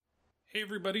Hey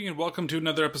everybody, and welcome to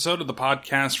another episode of the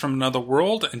podcast from another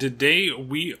world. And today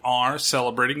we are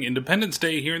celebrating Independence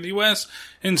Day here in the US.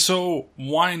 And so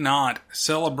why not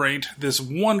celebrate this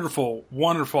wonderful,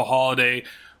 wonderful holiday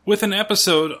with an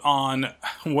episode on,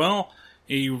 well,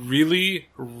 a really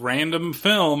random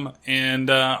film. And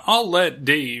I'll let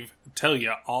Dave tell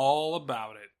you all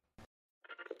about it.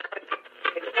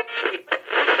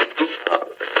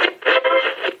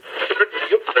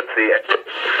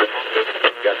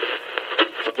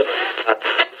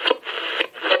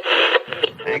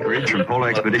 Anchorage from Polar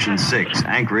Expedition 6.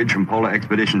 Anchorage from Polar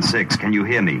Expedition 6. Can you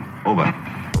hear me? Over.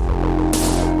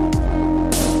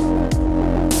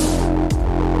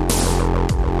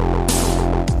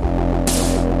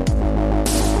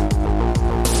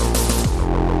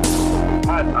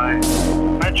 I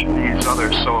mentioned these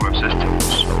other solar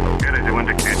systems merely to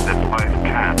indicate that life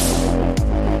can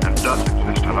and does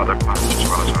exist on other planets as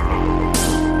well as our own.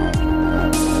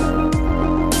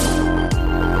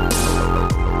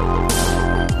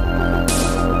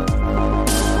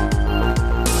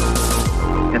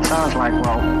 It sounds like,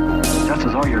 well, just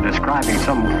as though you're describing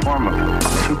some form of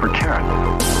super carrot.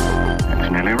 That's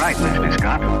nearly right, Mr.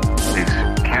 Scott. This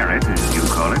carrot, as you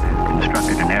call it, has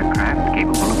constructed an aircraft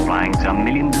capable of flying some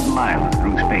millions of miles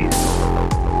through space.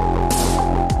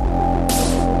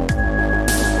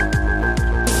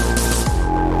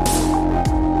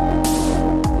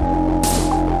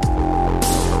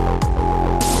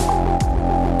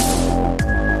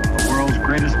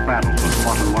 Battles was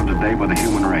fought and won today by the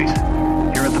human race.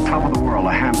 Here at the top of the world,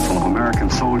 a handful of American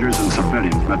soldiers and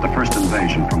civilians met the first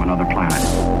invasion from another planet.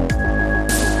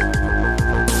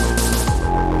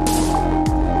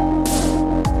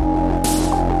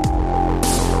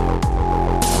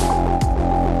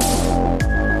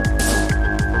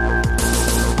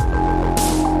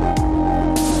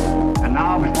 And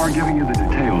now, before giving you the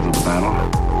details of the battle,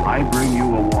 I bring you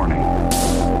a warning.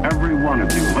 Every one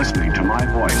of you listening to my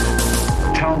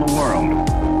voice, tell the world.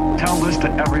 Tell this to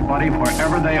everybody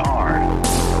wherever they are.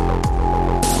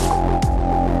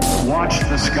 Watch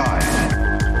the skies.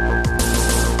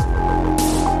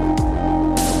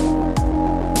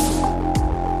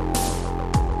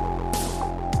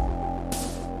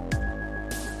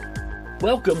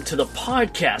 Welcome to the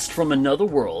podcast from another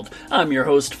world. I'm your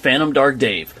host, Phantom Dark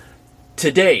Dave.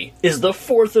 Today is the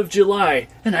 4th of July,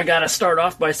 and I gotta start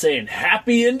off by saying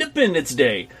Happy Independence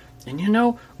Day. And you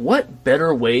know, what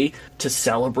better way to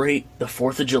celebrate the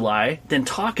 4th of July than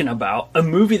talking about a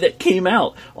movie that came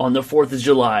out on the 4th of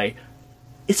July?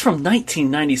 It's from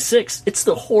 1996. It's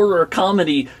the horror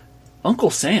comedy Uncle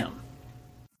Sam.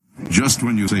 Just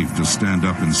when you're safe to stand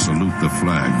up and salute the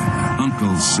flag,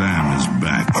 Uncle Sam is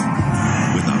back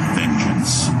with a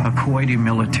vengeance. A Kuwaiti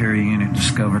military unit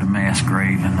discovered a mass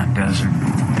grave in the desert.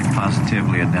 They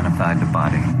positively identified the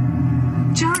body.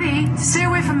 Jody, stay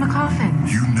away from the coffin.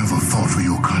 You never fought for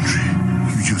your country.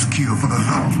 You just kill for the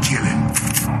love of killing.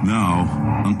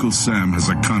 Now, Uncle Sam has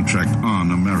a contract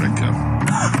on America.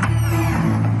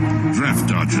 Draft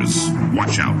dodgers,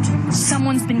 watch out.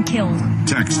 Someone's been killed.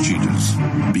 Tax cheaters,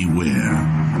 beware.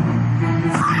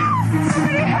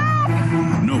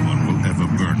 No one will ever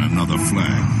burn another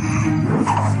flag.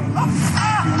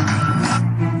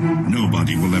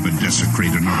 Nobody will ever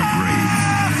desecrate another grave.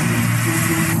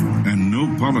 And no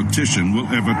politician will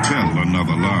ever tell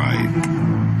another lie.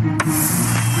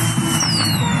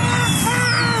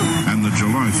 And the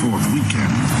July 4th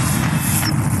weekend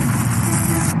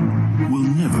will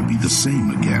never be the same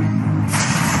again.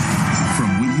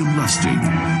 From William Lustig,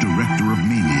 director of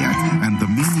Maniac and the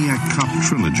Maniac Cop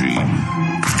trilogy,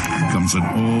 comes an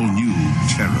all-new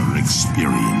terror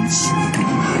experience.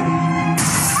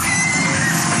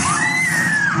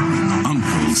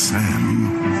 Uncle Sam.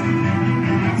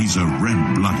 He's a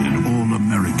red-blooded,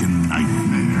 all-American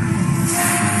nightmare.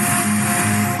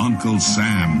 Uncle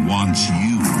Sam wants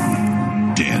you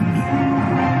dead.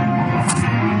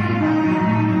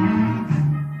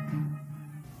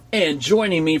 And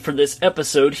joining me for this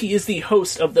episode, he is the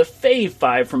host of the Fave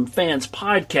 5 from Fans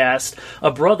podcast,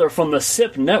 a brother from the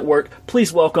SIP network.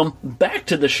 Please welcome back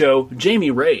to the show,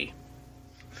 Jamie Ray.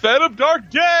 Phantom Dark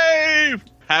Dave!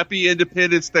 Happy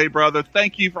Independence Day, brother.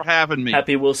 Thank you for having me.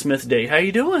 Happy Will Smith Day. How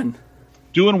you doing?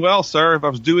 Doing well, sir. If I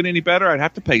was doing any better, I'd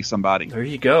have to pay somebody. There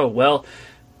you go. Well,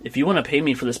 if you want to pay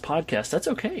me for this podcast, that's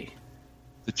okay.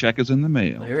 The check is in the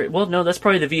mail. Well, no, that's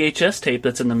probably the VHS tape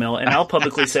that's in the mail, and I'll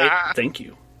publicly say thank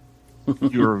you.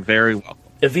 You're very welcome.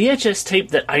 A VHS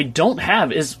tape that I don't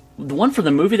have is the one for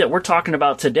the movie that we're talking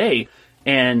about today,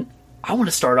 and I want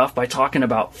to start off by talking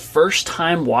about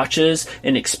first-time watches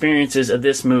and experiences of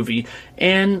this movie.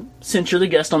 And since you're the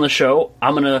guest on the show,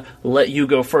 I'm going to let you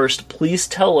go first. Please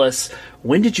tell us,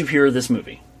 when did you hear of this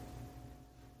movie?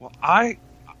 Well, I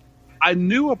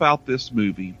knew about this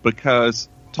movie because,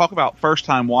 talk about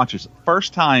first-time watches,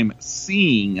 first time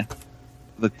seeing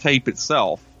the tape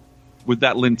itself with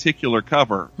that lenticular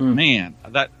cover, man,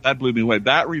 that blew me away.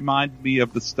 That reminded me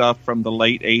of the stuff from the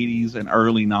late 80s and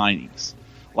early 90s.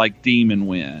 Like Demon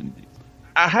Wind.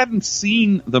 I hadn't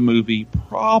seen the movie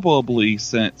probably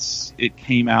since it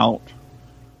came out.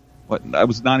 That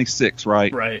was 96,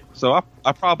 right? Right. So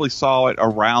I probably saw it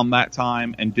around that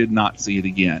time and did not see it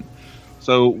again.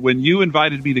 So when you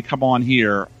invited me to come on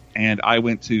here and I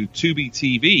went to Tubi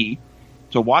TV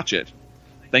to watch it,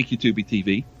 thank you, Tubi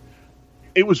TV,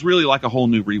 it was really like a whole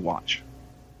new rewatch.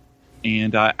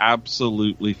 And I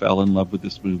absolutely fell in love with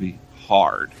this movie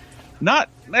hard. Not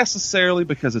necessarily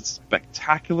because it's a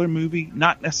spectacular movie,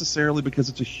 not necessarily because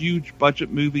it's a huge budget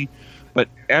movie, but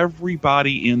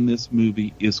everybody in this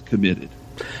movie is committed.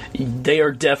 They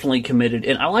are definitely committed.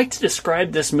 And I like to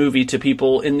describe this movie to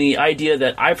people in the idea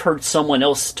that I've heard someone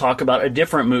else talk about a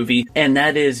different movie, and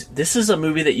that is, this is a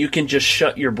movie that you can just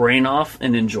shut your brain off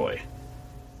and enjoy.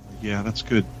 Yeah, that's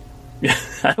good.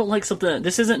 I don't like something...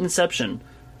 This isn't Inception.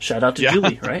 Shout out to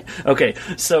Julie, right? Okay,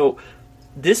 so...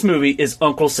 This movie is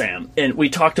Uncle Sam, and we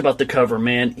talked about the cover,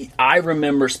 man. I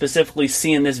remember specifically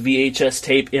seeing this VHS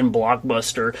tape in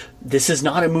Blockbuster. This is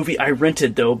not a movie I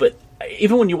rented, though, but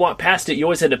even when you walk past it, you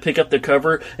always had to pick up the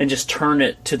cover and just turn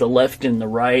it to the left and the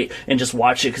right and just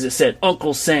watch it, because it said,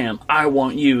 Uncle Sam, I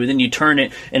want you. And then you turn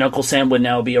it, and Uncle Sam would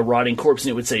now be a rotting corpse, and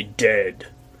it would say, dead.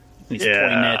 And he's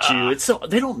pointing at you. It's so,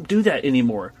 they don't do that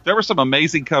anymore. There were some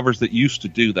amazing covers that used to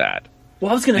do that.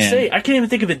 Well, I was going to say, I can't even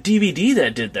think of a DVD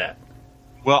that did that.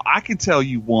 Well, I can tell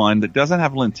you one that doesn't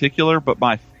have lenticular, but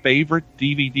my favorite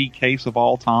DVD case of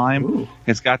all time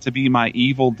has got to be my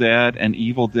Evil Dead and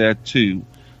Evil Dead 2.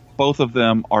 Both of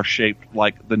them are shaped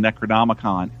like the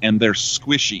Necronomicon, and they're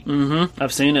squishy. Mm-hmm.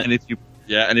 I've seen it.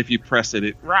 And if you press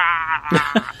it,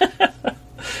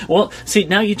 Well, see,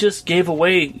 now you just gave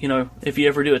away, if you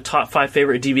ever do a top 5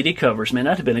 favorite DVD covers, man,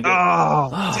 that'd have been a good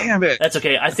Oh, damn it. That's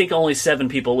okay. I think only 7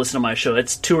 people listen to my show.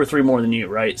 That's 2 or 3 more than you,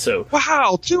 right? So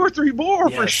wow, 2 or 3 more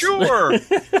for sure.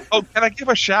 Oh, can I give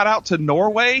a shout out to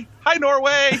Norway? Hi,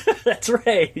 Norway. That's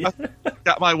right.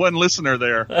 Got my one listener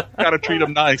there. Got to treat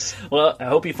him nice. Well, I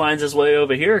hope he finds his way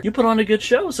over here. You put on a good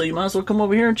show, so you might as well come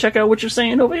over here and check out what you're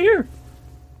saying over here.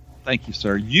 Thank you,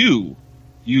 sir. You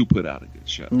put out a good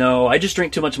show. No, I just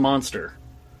drink too much Monster.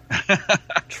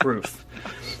 Truth.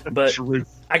 But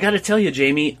I got to tell you,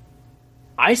 Jamie,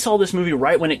 I saw this movie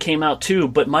right when it came out too,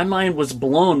 but my mind was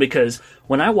blown because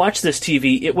when I watched this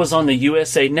TV, it was on the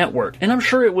USA Network. And I'm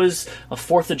sure it was a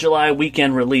 4th of July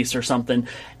weekend release or something.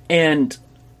 And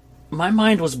my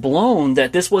mind was blown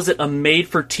that this wasn't a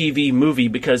made-for-TV movie,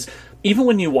 because even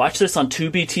when you watch this on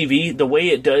Tubi TV, the way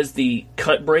it does the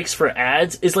cut breaks for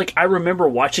ads is like, I remember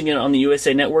watching it on the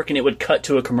USA Network and it would cut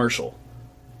to a commercial.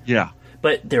 Yeah.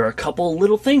 But there are a couple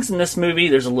little things in this movie.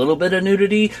 There's a little bit of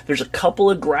nudity. There's a couple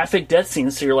of graphic death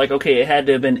scenes. So you're like, okay, it had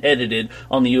to have been edited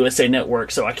on the USA Network.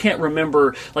 So I can't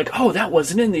remember, like, oh, that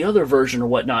wasn't in the other version or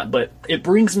whatnot. But it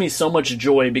brings me so much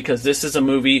joy because this is a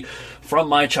movie from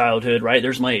my childhood, right?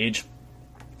 There's my age.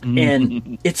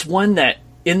 And it's one that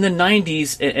in the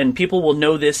 90s, and people will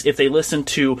know this if they listen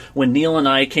to when Neil and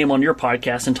I came on your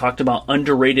podcast and talked about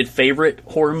underrated favorite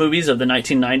horror movies of the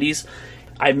 1990s,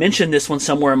 I mentioned this one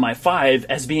somewhere in my 5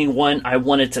 as being one I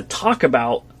wanted to talk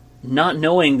about, not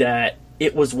knowing that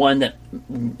it was one that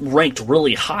ranked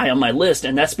really high on my list.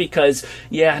 And that's because,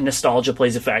 nostalgia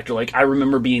plays a factor. Like, I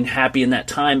remember being happy in that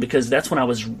time because that's when I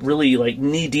was really, like,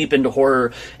 knee-deep into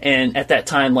horror. And at that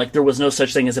time, like, there was no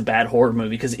such thing as a bad horror movie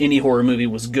because any horror movie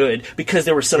was good because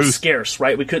they were so scarce,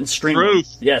 right? We couldn't stream them.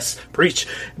 Yes, preach.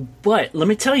 But let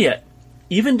me tell you,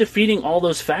 even defeating all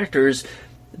those factors,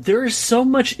 there is so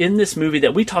much in this movie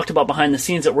that we talked about behind the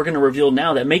scenes that we're going to reveal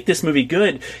now that make this movie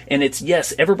good. And it's,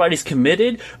 yes, everybody's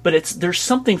committed, but there's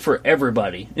something for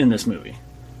everybody in this movie.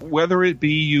 Whether it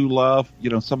be you love,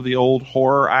 some of the old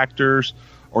horror actors,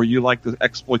 or you like the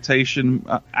exploitation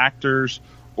actors,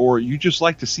 or you just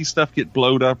like to see stuff get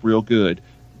blowed up real good,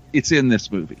 it's in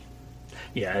this movie.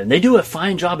 Yeah, and they do a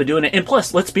fine job of doing it. And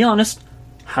plus, let's be honest,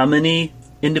 how many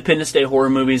Independence Day horror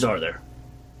movies are there?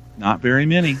 Not very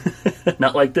many.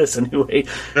 Not like this, anyway.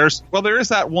 There is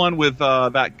that one with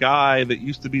that guy that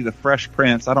used to be the Fresh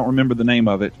Prince. I don't remember the name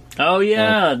of it. Oh,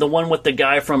 yeah. The one with the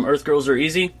guy from Earth Girls Are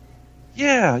Easy?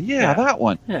 Yeah, that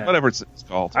one. Yeah. Whatever it's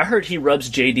called. I heard he rubs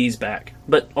JD's back,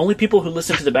 but only people who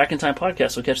listen to the Back in Time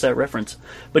podcast will catch that reference.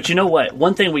 But you know what?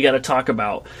 One thing we got to talk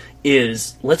about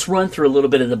is, let's run through a little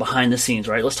bit of the behind the scenes,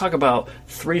 right? Let's talk about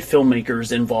 3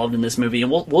 filmmakers involved in this movie,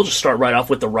 and we'll just start right off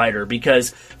with the writer,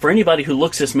 because for anybody who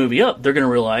looks this movie up, they're going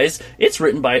to realize it's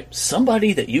written by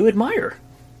somebody that you admire.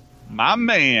 My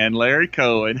man, Larry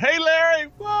Cohen. Hey, Larry,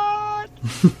 what?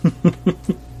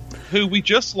 Who we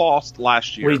just lost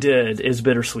last year. We did. It's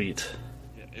bittersweet.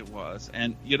 It was.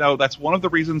 And, that's one of the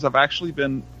reasons I've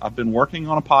been working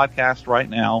on a podcast right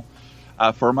now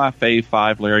for my Fave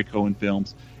 5 Larry Cohen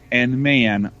films. And,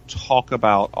 man, talk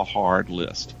about a hard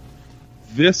list.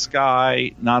 This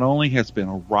guy not only has been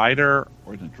a writer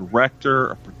or a director,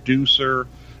 a producer,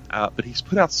 but he's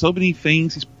put out so many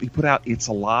things. He put out It's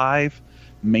Alive,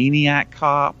 Maniac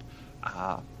Cop,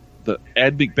 the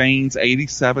Ed McBain's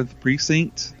 87th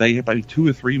Precinct. They have maybe 2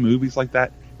 or 3 movies like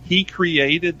that. He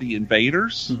created The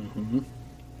Invaders. Mm-hmm.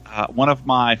 One of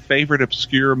my favorite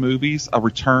obscure movies, A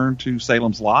Return to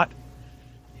Salem's Lot.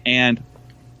 And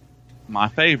my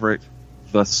favorite,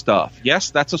 The Stuff. Yes,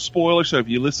 that's a spoiler, so if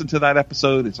you listen to that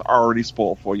episode, it's already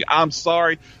spoiled for you. I'm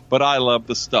sorry, but I love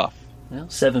The Stuff. Well,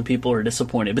 7 people are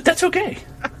disappointed, but that's okay.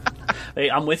 Hey,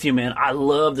 I'm with you, man. I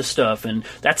love The Stuff, and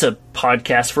that's a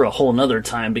podcast for a whole nother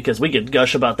time, because we could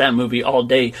gush about that movie all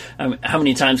day. How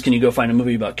many times can you go find a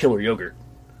movie about killer yogurt?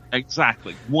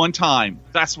 Exactly. One time.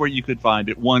 That's where you could find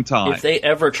it. One time. If they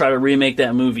ever try to remake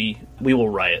that movie, we will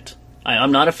riot.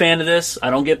 I'm not a fan of this. I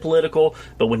don't get political,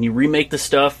 but when you remake The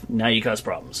Stuff, now you cause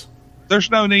problems. There's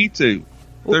no need to.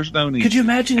 There's no need. Could you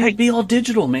imagine it'd be all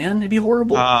digital, man? It'd be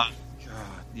horrible. God,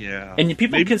 yeah. And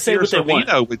people can say what they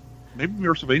want. Maybe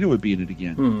Mira Sorvino would be in it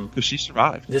again because she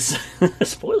survived. This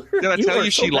spoiler. Did I tell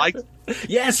you she liked?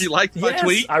 Yes, she liked my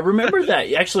tweet. I remember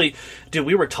that. Actually, dude,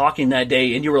 we were talking that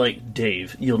day, and you were like,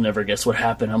 "Dave, you'll never guess what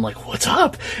happened." I'm like, "What's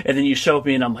up?" And then you showed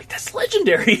me, and I'm like, "That's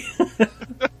legendary."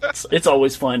 It's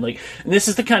always fun. And this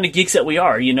is the kind of geeks that we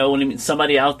are. When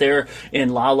somebody out there in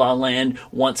La La Land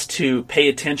wants to pay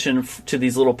attention to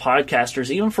these little podcasters,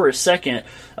 even for a second,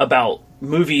 about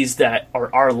movies that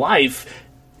are our life,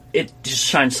 it just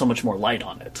shines so much more light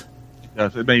on it.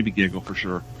 Yes, it made me giggle for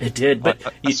sure. It did, but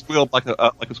I squealed like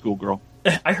a schoolgirl.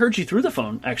 I heard you through the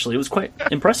phone. Actually, it was quite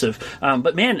impressive.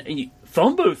 But man,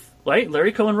 phone booth, right?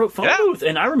 Larry Cohen wrote phone booth,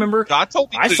 and I remember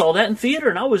I saw that in theater,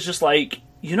 and I was just like,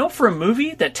 for a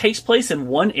movie that takes place in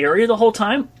one area the whole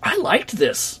time, I liked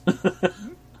this.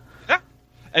 Yeah,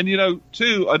 and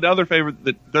too, another favorite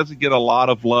that doesn't get a lot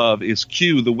of love is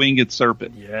Q, the Winged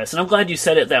Serpent. Yes, and I'm glad you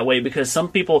said it that way, because some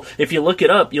people, if you look it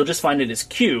up, you'll just find it as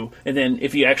Q, and then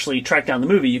if you actually track down the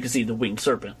movie, you can see the Winged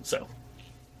Serpent. So,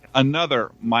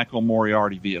 another Michael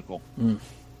Moriarty vehicle.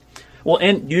 Well,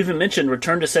 and you even mentioned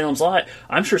Return to Salem's Lot.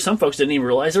 I'm sure some folks didn't even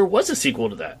realize there was a sequel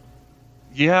to that.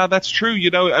 Yeah, that's true.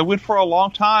 I went for a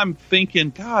long time thinking,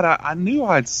 God, I knew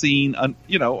I'd seen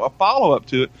a follow-up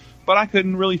to it, but I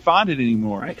couldn't really find it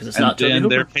anymore. Right, because it's not Toby Hooper. And then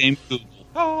there came Google.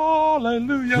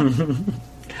 Hallelujah.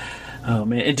 Oh,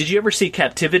 man. And did you ever see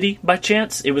Captivity by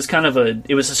chance? It was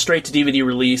a straight-to-DVD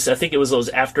release. I think it was those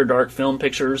After Dark film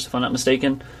pictures, if I'm not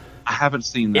mistaken. I haven't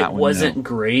seen that one. It wasn't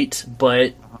great,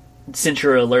 but since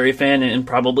you're a Larry fan and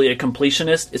probably a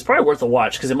completionist, it's probably worth a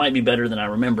watch, because it might be better than I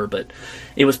remember, but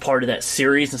it was part of that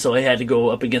series, and so it had to go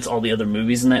up against all the other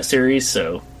movies in that series,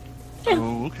 so... Yeah.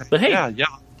 Oh, okay. But hey... Yeah.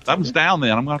 Thumbs down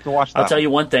then. I'm going to have to watch that. I'll tell you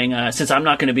one thing. Since I'm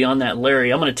not going to be on that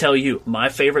Larry, I'm going to tell you my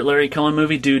favorite Larry Cohen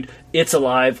movie, dude. It's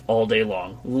Alive all day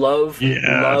long. Love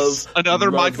another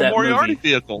Michael Moriarty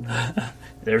vehicle.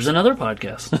 There's another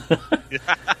podcast.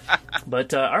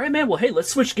 But all right, man. Well, hey, let's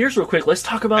switch gears real quick. Let's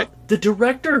talk about the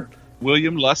director,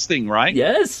 William Lustig, right?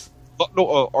 Yes.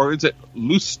 Or is it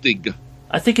Lustig?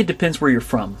 I think it depends where you're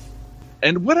from.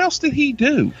 And what else did he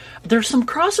do? There's some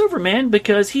crossover, man,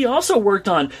 because he also worked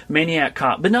on Maniac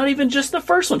Cop, but not even just the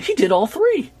first one. He did all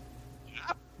 3. Yeah.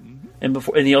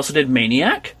 Mm-hmm. And he also did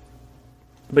Maniac.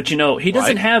 But he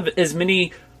doesn't have as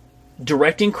many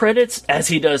directing credits as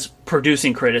he does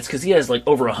producing credits, because he has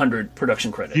over 100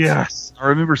 production credits. Yes, I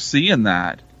remember seeing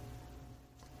that.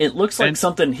 It looks like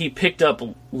something he picked up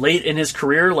late in his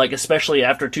career, especially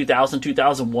after 2000,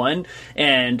 2001.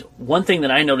 And one thing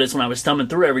that I noticed when I was thumbing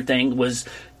through everything was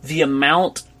the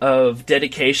amount of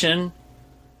dedication,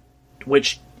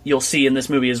 which you'll see in this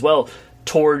movie as well,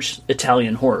 towards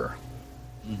Italian horror.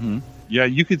 Mm-hmm. Yeah,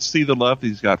 you could see the love that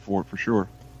he's got for it, for sure.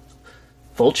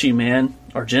 Fulci, man.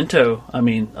 Argento. I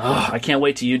mean, I can't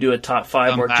wait till you do a top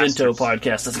 5 Argento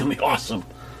podcast. That's going to be awesome.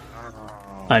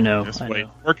 I know.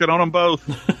 Working on them both.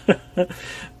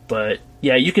 But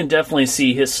yeah, you can definitely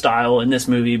see his style in this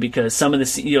movie because some of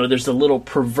the, there's a little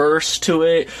perverse to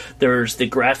it. There's the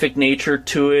graphic nature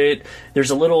to it.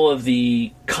 There's a little of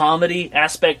the comedy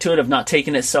aspect to it of not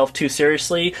taking itself too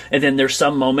seriously. And then there's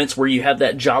some moments where you have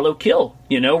that giallo kill,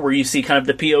 where you see kind of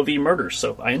the POV murder.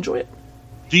 So I enjoy it.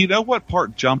 Do you know what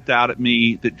part jumped out at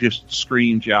me that just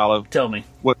screamed giallo? Tell me.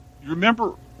 You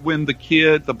remember when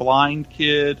the blind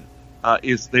kid,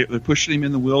 they're pushing him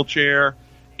in the wheelchair,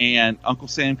 and Uncle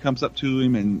Sam comes up to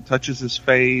him and touches his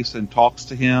face and talks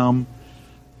to him?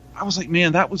 I was like,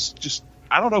 man, that was just,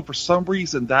 I don't know, for some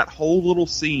reason, that whole little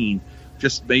scene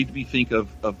just made me think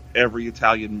of every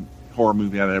Italian horror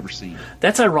movie I've ever seen.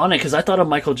 That's ironic, because I thought of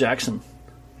Michael Jackson.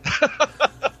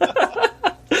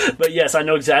 But yes, I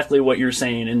know exactly what you're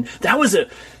saying. And that was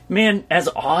as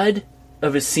odd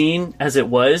of a scene as it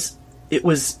was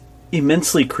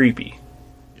immensely creepy.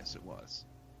 Yes, it was.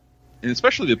 And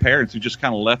especially the parents who just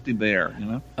kind of left him there,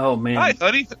 Oh, man. Hi,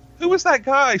 honey. Who was that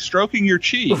guy stroking your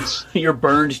cheeks? Your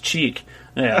burned cheek.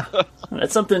 Yeah.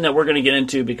 That's something that we're going to get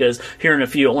into because here in a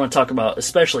few, I want to talk about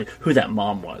especially who that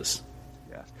mom was.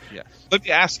 Yeah. Let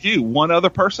me ask you, one other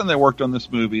person that worked on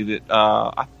this movie that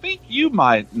I think you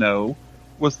might know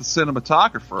was the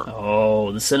cinematographer.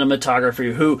 Oh, the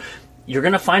cinematographer who... You're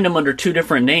going to find him under two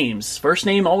different names. First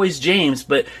name, always James,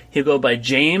 but he'll go by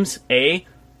James A.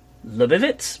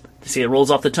 Lebovitz. See, it rolls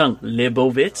off the tongue.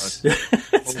 Lebovitz.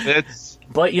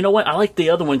 But you know what? I like the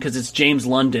other one because it's James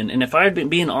London. And if I had been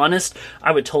being honest,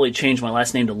 I would totally change my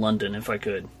last name to London if I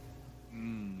could.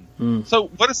 So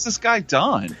what has this guy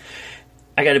done?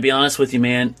 I got to be honest with you,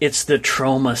 man. It's the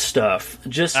Troma stuff.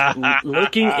 Just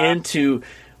looking into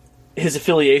his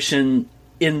affiliation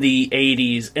in the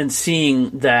 80s and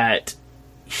seeing that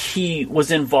he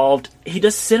was involved. He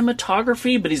does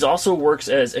cinematography, but he also works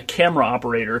as a camera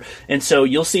operator. And so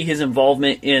you'll see his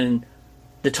involvement in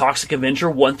The Toxic Avenger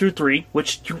 1 through 3,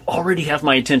 which you already have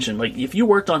my attention. Like, if you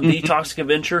worked on The Toxic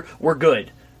Avenger, we're good.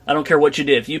 I don't care what you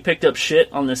did. If you picked up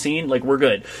shit on the scene, we're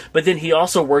good. But then he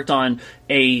also worked on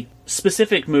a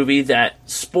specific movie that,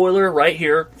 spoiler right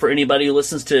here for anybody who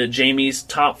listens to Jamie's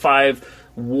Top 5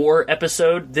 War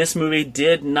episode, this movie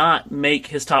did not make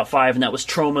his top 5, and that was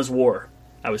Troma's War.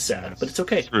 I was sad, but it's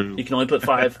okay. True. You can only put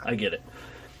 5. I get it.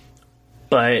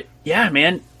 But yeah,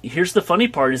 man, here's the funny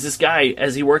part: is this guy,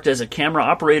 as he worked as a camera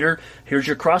operator, here's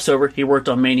your crossover. He worked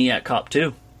on Maniac Cop 2.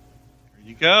 There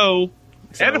you go.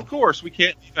 So, and of course, we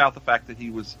can't leave out the fact that he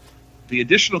was the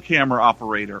additional camera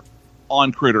operator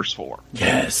on Critters 4.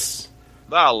 Yes.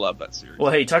 I love that series. Well,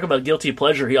 hey, talk about guilty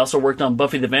pleasure. He also worked on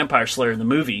Buffy the Vampire Slayer in the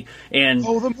movie. And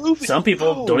the movie. Some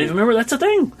people don't even remember that's a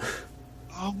thing.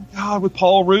 Oh, my God, with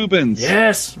Paul Rubens.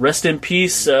 Yes. Rest in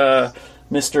peace,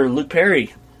 Mr. Luke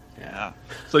Perry. Yeah.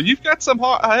 So you've got some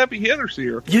heavy hitters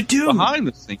here. You do. Behind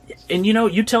the scenes. And,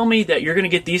 you tell me that you're going to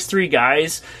get these three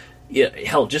guys. Yeah,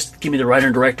 hell, just give me the writer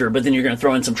and director, but then you're going to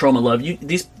throw in some Troma love.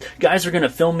 These guys are going to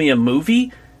film me a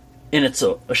movie, and it's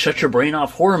a shut your brain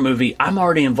off horror movie. I'm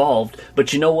already involved,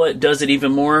 but you know what does it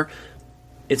even more?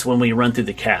 It's when we run through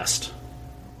the cast.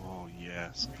 Oh,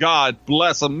 yes. God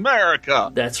bless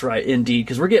America. That's right, indeed,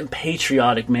 because we're getting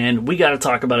patriotic, man. We got to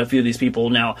talk about a few of these people.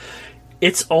 Now,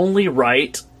 it's only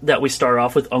right that we start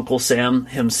off with Uncle Sam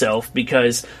himself,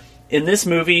 because in this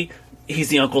movie, he's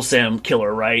the Uncle Sam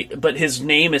killer, right? But his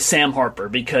name is Sam Harper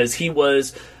because he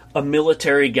was a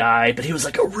military guy, but he was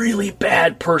like a really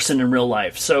bad person in real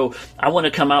life. So I want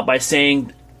to come out by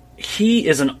saying he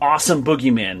is an awesome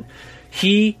boogeyman.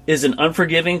 He is an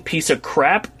unforgiving piece of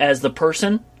crap as the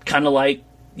person, kind of like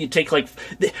you take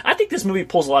I think this movie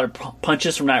pulls a lot of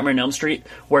punches from Nightmare on Elm Street,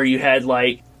 where you had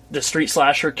the street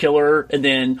slasher killer, and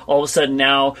then all of a sudden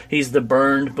now he's the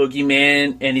burned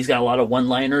boogeyman, and he's got a lot of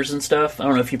one-liners and stuff. I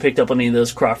don't know if you picked up on any of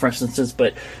those cross references,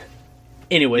 but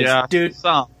anyways, yeah, dude,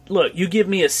 look, you give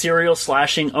me a serial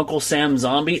slashing Uncle Sam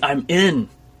zombie, I'm in.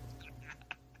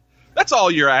 That's all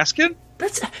you're asking.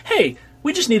 Hey,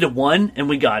 we just needed one, and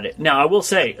we got it. Now, I will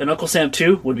say, an Uncle Sam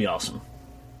 2 would be awesome.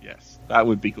 Yes, that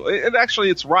would be cool. And actually,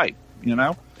 it's right,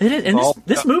 It is, and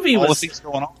this movie was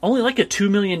only like a $2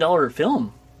 million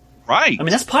film. Right. I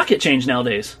mean, that's pocket change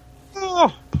nowadays.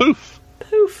 Oh, poof.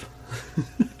 Poof.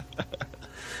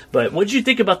 But what did you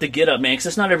think about the get-up, man? Because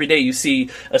it's not every day you see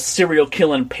a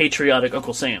serial-killing, patriotic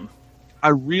Uncle Sam. I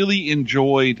really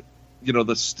enjoyed,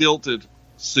 the stilted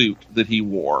suit that he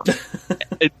wore.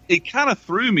 it kind of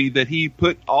threw me that he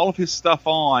put all of his stuff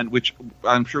on, which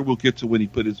I'm sure we'll get to when he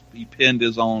pinned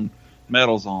his own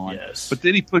medals on. Yes. But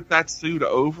then he put that suit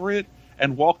over it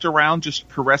and walked around just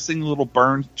caressing little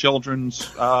burned children's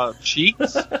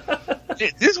cheeks.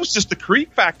 This was just the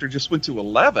creep factor just went to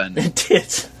 11. It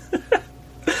did.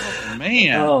 Oh,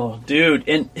 man. Oh, dude.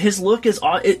 And his look is...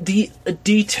 the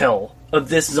detail of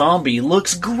this zombie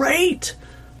looks great.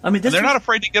 I mean, they're not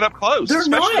afraid to get up close. They're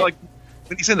especially not. Like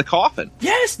when he's in the coffin.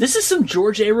 Yes, this is some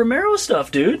George A. Romero stuff,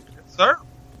 dude. Yes, sir.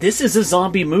 This is a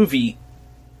zombie movie,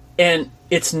 and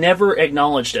it's never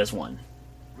acknowledged as one.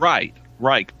 Right.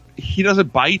 He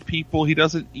doesn't bite people. He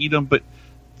doesn't eat them. But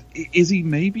is he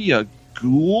maybe a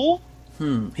ghoul?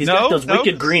 He's got those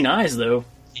wicked green eyes, though.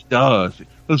 He does.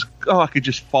 I could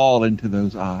just fall into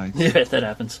those eyes. Yeah, that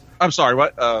happens. I'm sorry,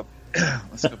 what?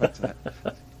 Let's go back to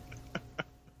that.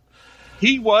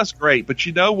 He was great, but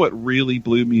you know what really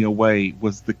blew me away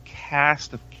was the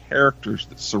cast of characters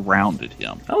that surrounded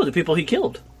him. Oh, the people he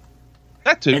killed.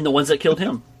 That too. And the ones that killed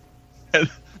him. And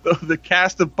the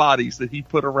cast of bodies that he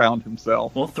put around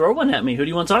himself. Well, throw one at me. Who do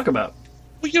you want to talk about?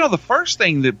 Well, the first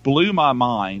thing that blew my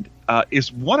mind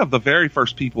is one of the very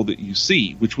first people that you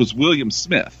see, which was William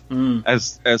Smith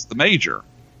as the Major.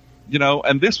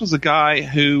 And this was a guy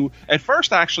who, at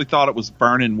first, I actually thought it was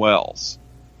Vernon Wells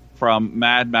from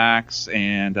Mad Max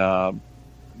and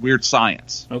Weird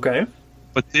Science. Okay.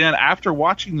 But then after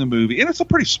watching the movie, and it's a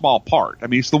pretty small part. I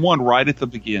mean, it's the one right at the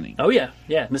beginning. Oh, yeah.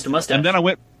 Yeah, Mr. Mustache. And then I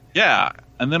went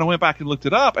back and looked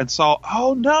it up and saw,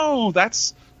 oh, no,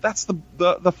 that's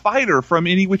the fighter from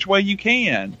Any Which Way You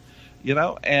Can.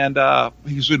 And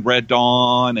he was in Red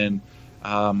Dawn and,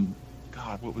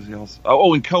 what was the else?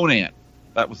 Oh, and Conan.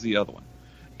 That was the other one.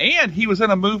 And he was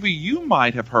in a movie you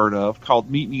might have heard of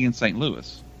called Meet Me in St.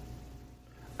 Louis.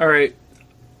 All right.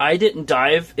 I didn't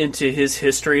dive into his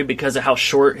history because of how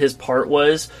short his part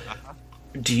was.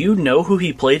 Do you know who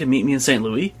he played in Meet Me in St.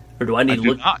 Louis? Or do I need to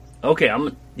look? Not. Okay,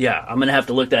 I'm going to have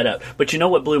to look that up. But you know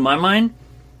what blew my mind?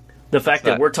 The fact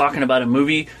that we're talking about a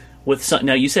movie with some...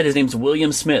 Now, you said his name's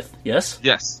William Smith, yes?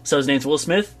 Yes. So his name's Will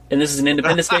Smith, and this is an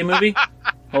Independence Day movie?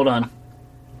 Hold on.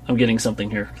 I'm getting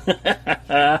something here.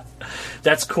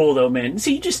 That's cool, though, man.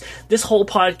 See, this whole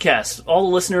podcast, all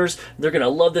the listeners, they're going to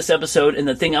love this episode, and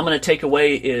the thing I'm going to take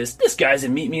away is this guy's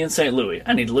in Meet Me in St. Louis.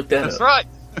 I need to look that up. That's right.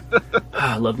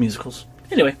 I love musicals.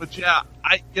 Anyway. But yeah,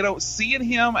 seeing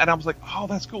him, and I was like, oh,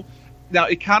 that's cool. Now,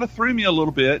 it kind of threw me a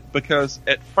little bit because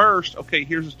at first, okay,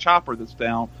 here's a chopper that's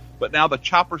down, but now the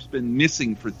chopper's been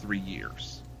missing for 3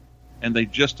 years, and they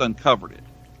just uncovered it.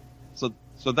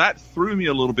 So that threw me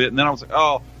a little bit, and then I was like,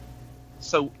 oh,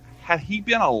 so had he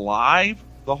been alive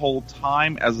the whole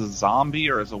time as a zombie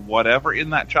or as a whatever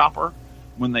in that chopper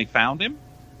when they found him?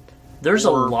 There's a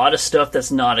lot of stuff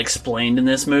that's not explained in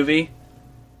this movie.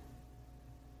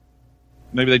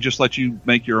 Maybe they just let you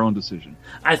make your own decision.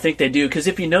 I think they do, because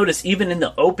if you notice, even in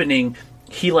the opening,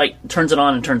 he, turns it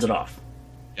on and turns it off.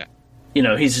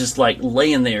 Yeah. He's just,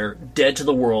 laying there, dead to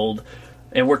the world,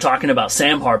 and we're talking about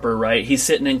Sam Harper, right? He's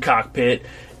sitting in cockpit,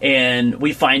 and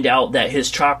we find out that his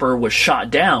chopper was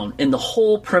shot down, and the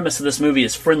whole premise of this movie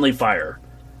is friendly fire,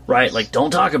 right?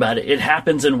 Don't talk about it. It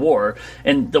happens in war.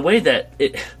 And the way that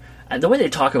they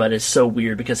talk about it is so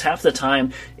weird, because half the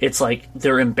time it's like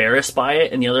they're embarrassed by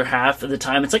it, and the other half of the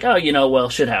time it's like, oh, well,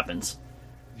 shit happens.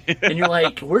 And you're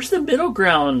like, where's the middle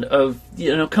ground of,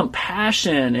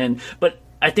 compassion? But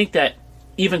I think that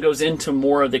even goes into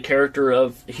more of the character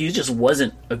of he just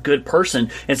wasn't a good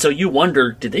person, and so you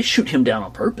wonder, did they shoot him down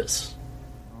on purpose?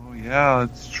 Oh yeah,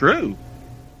 it's true.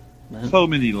 So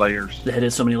many layers. That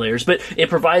is so many layers. But it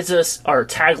provides us our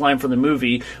tagline for the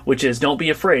movie, which is, don't be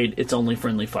afraid, it's only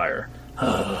friendly fire.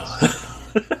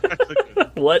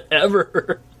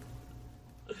 Whatever.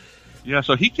 Yeah,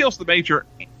 so he kills the major,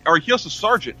 or he kills the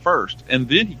sergeant first, and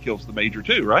then he kills the major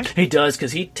too, right? He does,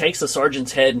 because he takes the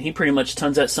sergeant's head, and he pretty much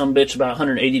tuns that sumbitch about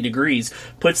 180 degrees,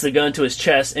 puts the gun to his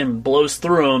chest, and blows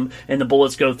through him, and the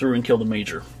bullets go through and kill the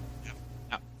major.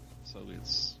 Yeah.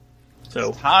 So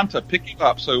it's time to pick him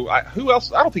up. So who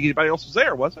else? I don't think anybody else was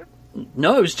there, was there?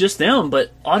 No, it was just them,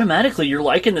 but automatically you're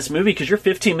liking this movie because you're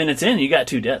 15 minutes in and you got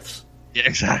 2 deaths. Yeah,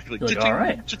 exactly. You're like, all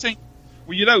right. Cha-ching.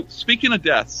 Well, speaking of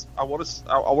deaths, I want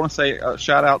to say a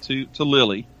shout out to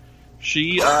Lily.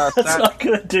 She that's not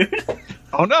good, dude.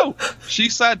 Oh no, she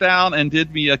sat down and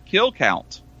did me a kill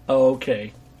count. Oh,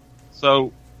 okay.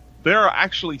 So there are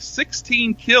actually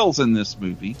 16 kills in this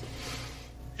movie.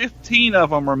 15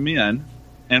 of them are men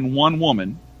and 1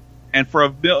 woman. And for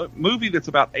a movie that's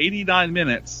about 89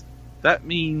 minutes, that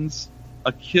means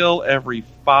a kill every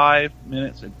 5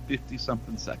 minutes and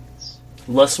 50-something seconds.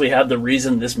 Unless we have the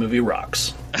reason this movie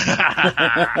rocks.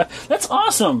 That's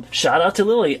awesome. Shout out to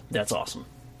Lily. That's awesome.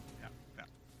 Yeah.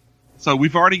 So we're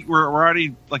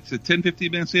already, like I said, 10,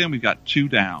 15 minutes in. We've got 2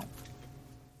 down.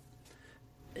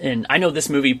 And I know this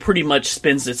movie pretty much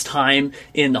spends its time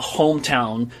in the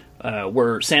hometown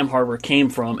where Sam Harbor came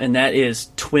from, and that is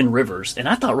Twin Rivers. And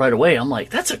I thought right away, I'm like,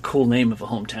 that's a cool name of a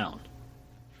hometown.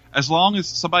 As long as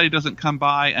somebody doesn't come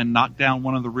by and knock down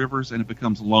one of the rivers and it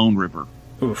becomes Lone River.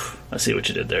 Oof, I see what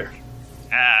you did there.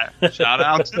 Shout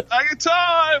out to Bag of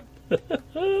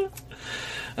Time!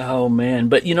 Oh, man.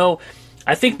 But,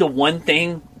 I think the one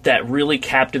thing that really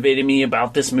captivated me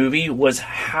about this movie was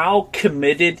how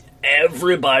committed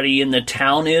everybody in the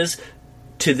town is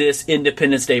to this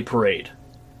Independence Day parade.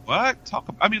 What?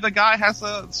 The guy has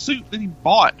a suit that he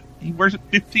bought. He wears it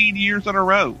 15 years in a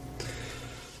row.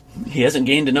 He hasn't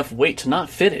gained enough weight to not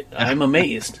fit it. I'm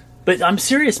amazed. But I'm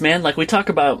serious, man. Like, we talk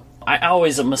about... I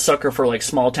always am a sucker for, like,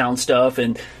 small town stuff,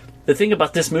 and the thing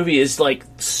about this movie is, like,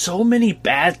 so many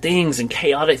bad things and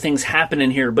chaotic things happen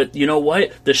in here, but you know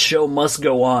what? The show must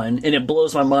go on, and it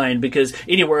blows my mind, because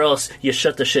anywhere else, you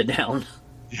shut the shit down.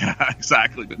 Yeah,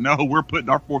 exactly. But no, we're putting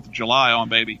our 4th of July on,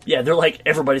 baby. Yeah, they're like,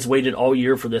 everybody's waited all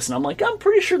year for this, and I'm like, I'm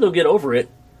pretty sure they'll get over it.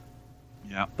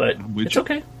 Yeah. But it's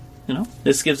okay.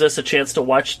 This gives us a chance to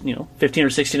watch, 15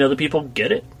 or 16 other people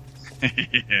get it.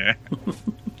 Yeah.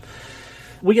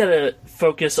 We gotta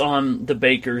focus on the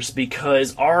Bakers,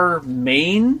 because our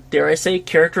main, dare I say,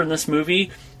 character in this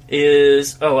movie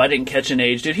is, I didn't catch an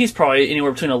age, dude. He's probably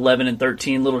anywhere between 11 and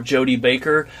 13, little Jody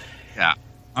Baker. Yeah,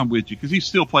 I'm with you, because he's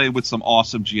still playing with some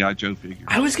awesome G.I. Joe figures.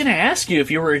 I was gonna ask you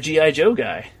if you were a G.I. Joe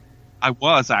guy. I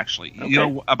was, actually.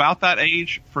 Okay. About that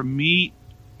age, for me,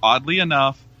 oddly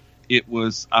enough, it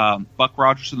was Buck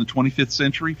Rogers in the 25th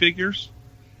Century figures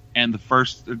and the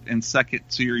first and second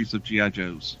series of G.I.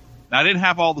 Joes. Now, I didn't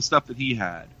have all the stuff that he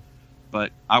had,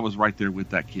 but I was right there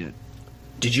with that kid.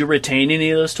 Did you retain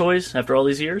any of those toys after all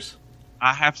these years?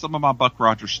 I have some of my Buck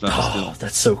Rogers stuff still. Oh,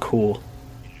 that's so cool.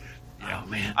 Yeah. Oh,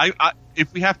 man. I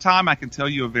if we have time, I can tell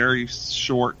you a very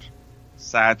short,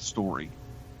 sad story.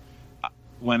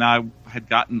 When I had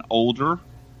gotten older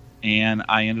and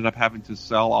I ended up having to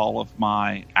sell all of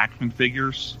my Ackman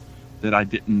figures that I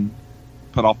didn't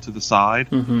put off to the side,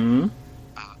 mm-hmm.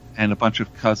 And a bunch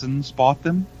of cousins bought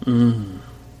them. Mm.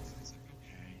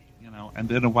 Okay, and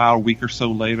then a week or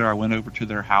so later, I went over to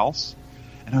their house,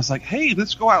 and I was like, "Hey,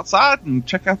 let's go outside and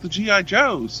check out the G.I.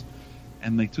 Joes."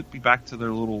 And they took me back to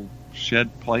their little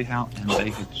shed playhouse, and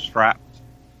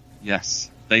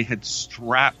they had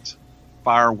strapped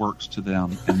fireworks to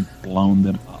them and blown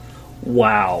them up.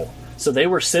 Wow! So they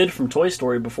were Sid from Toy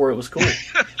Story before it was cool.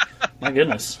 My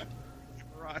goodness.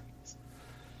 Right.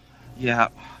 Yeah.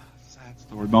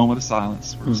 Or moment of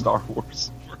silence for Star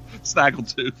Wars, for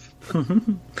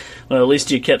Snaggletooth. Well, at least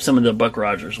you kept some of the Buck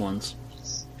Rogers ones,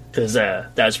 because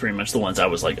that's pretty much the ones I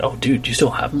was like, oh, dude, you still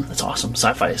have them? That's awesome.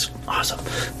 Sci-fi is awesome.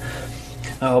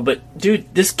 Oh, but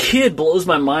dude, this kid blows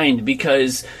my mind,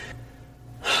 because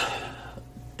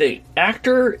the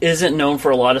actor isn't known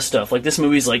for a lot of stuff. Like, this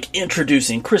movie's like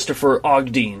introducing Christopher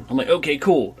Ogden. I'm like, okay,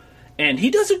 cool, and he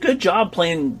does a good job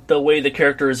playing the way the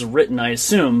character is written, I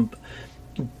assume,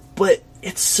 but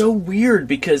it's so weird,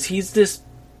 because he's this,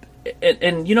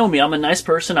 and you know me, I'm a nice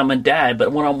person, I'm a dad,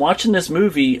 but when I'm watching this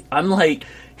movie, I'm like,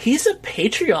 he's a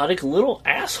patriotic little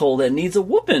asshole that needs a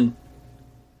whooping.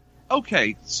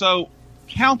 Okay, so,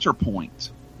 counterpoint.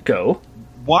 Go.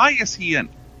 Why is he an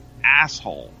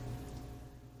asshole?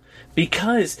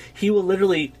 Because he will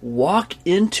literally walk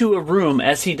into a room,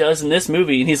 as he does in this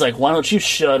movie, and he's like, why don't you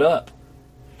shut up?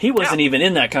 He wasn't even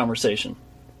in that conversation.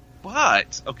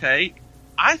 But, okay,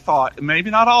 I thought, maybe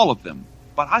not all of them,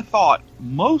 but I thought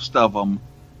most of them,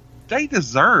 they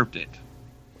deserved it.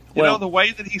 The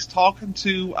way that he's talking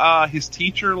to his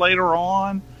teacher later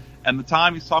on, and the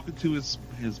time he's talking to his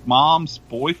mom's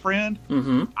boyfriend,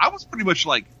 mm-hmm. I was pretty much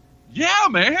like, yeah,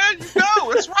 man, it's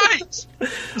right.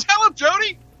 Tell him,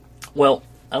 Jody. Well,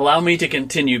 allow me to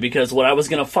continue, because what I was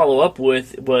going to follow up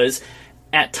with was,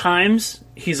 at times,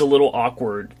 he's a little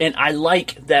awkward, and I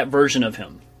like that version of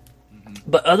him.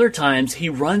 But other times, he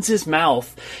runs his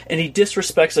mouth and he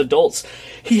disrespects adults.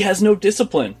 He has no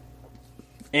discipline.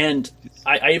 And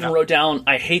I even wrote down,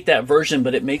 I hate that version,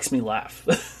 but it makes me laugh.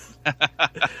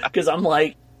 Because I'm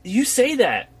like, you say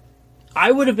that.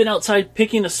 I would have been outside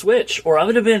picking a switch, or I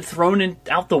would have been thrown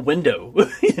out the window.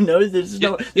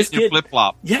 This kid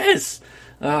flip-flop. Yes.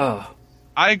 Oh.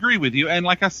 I agree with you. And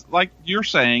like you're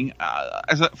saying,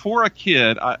 for a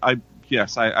kid, I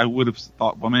would have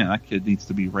thought, well, man, that kid needs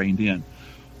to be reined in.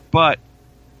 But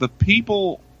the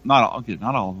people, not all of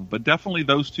them, but definitely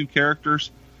those two characters,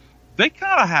 they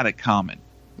kind of had it coming.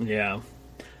 Yeah.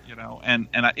 And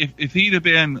if he'd have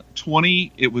been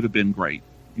 20, it would have been great.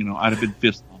 I'd have been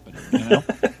fist pumping him,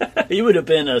 He would have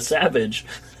been a savage.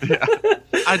 Yeah.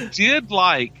 I did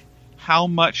like how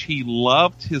much he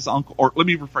loved his uncle, or let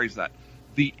me rephrase that.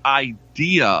 the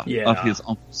idea Yeah. of his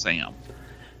Uncle Sam.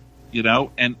 You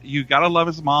know, and you got to love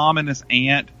his mom and his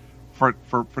aunt for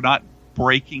not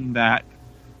breaking that,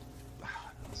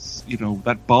 you know,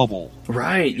 that bubble.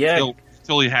 Right, yeah.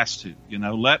 Until he has to, you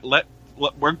know,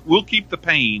 we'll keep the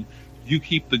pain, you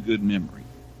keep the good memory.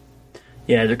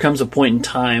 Yeah, there comes a point in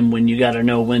time when you got to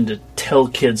know when to tell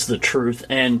kids the truth,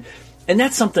 and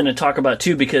that's something to talk about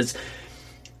too, because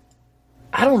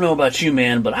I don't know about you,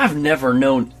 man, but I've never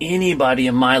known anybody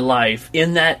in my life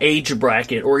in that age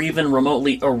bracket, or even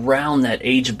remotely around that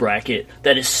age bracket,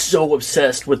 that is so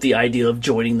obsessed with the idea of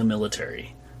joining the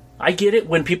military. I get it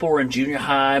when people were in junior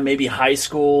high, maybe high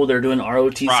school, they're doing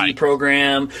ROTC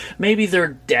program. Maybe their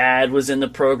dad was in the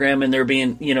program and they're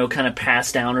being, you know, kind of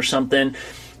passed down or something.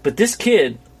 But this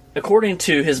kid, according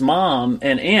to his mom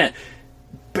and aunt,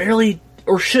 barely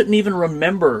or shouldn't even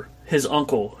remember his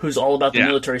uncle, who's all about the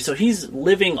military. So he's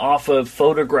living off of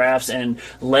photographs and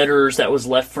letters that was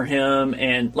left for him.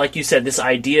 And like you said, this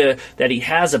idea that he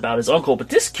has about his uncle. But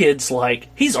this kid's like,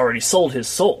 he's already sold his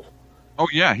soul. Oh,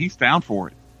 yeah, he's down for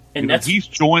it. And he's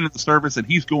joining the service and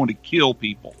he's going to kill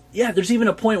people. Yeah, there's even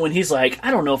a point when he's like,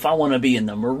 I don't know if I want to be in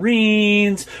the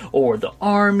Marines or the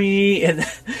Army. And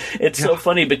it's so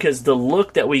funny because the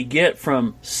look that we get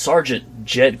from Sergeant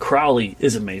Jed Crowley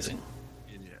is amazing.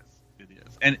 It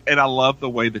is. And I love the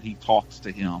way that he talks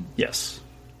to him. Yes.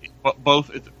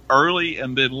 Both early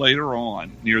and then later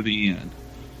on, near the end.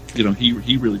 You know,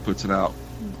 he really puts it out.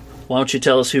 Why don't you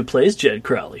tell us who plays Jed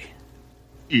Crowley?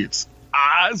 It's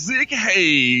Isaac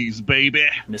Hayes, baby.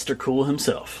 Mr. Cool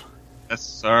himself. Yes,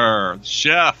 sir.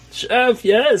 Chef. Chef,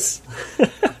 yes.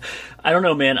 I don't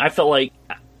know, man. I felt like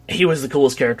he was the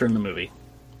coolest character in the movie.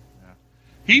 Yeah.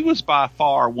 He was by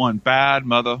far one bad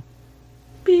mother.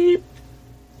 Beep.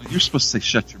 You're supposed to say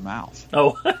shut your mouth.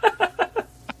 Oh.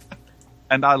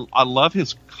 And I love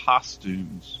his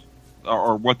costumes,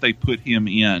 or what they put him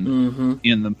in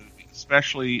the movie,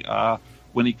 especially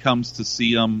when he comes to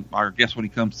see him, or I guess when he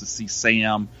comes to see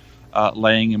Sam,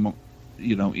 laying him,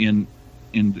 you know, in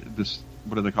this,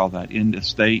 what do they call that? In the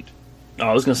state. Oh,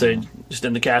 I was going to say just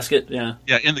in the casket. Yeah.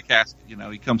 Yeah, in the casket. You know,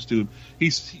 he comes to him.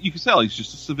 You can tell he's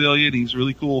just a civilian. He's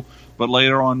really cool. But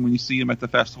later on, when you see him at the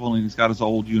festival and he's got his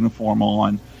old uniform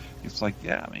on, it's like,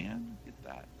 yeah, man, get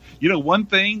that. You know, one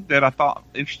thing that I thought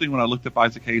interesting when I looked up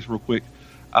Isaac Hayes real quick,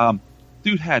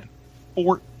 dude had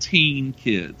 14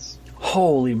 kids.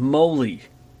 Holy moly.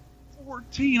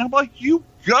 14. I'm like, you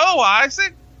go,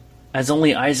 Isaac. As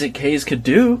only Isaac Hayes could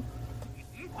do.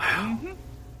 Wow.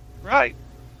 Right.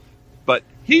 But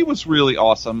he was really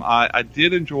awesome. I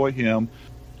did enjoy him.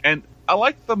 And I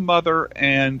liked the mother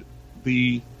and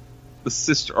the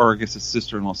sister, or I guess it's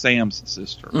sister-in-law, Sam's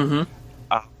sister.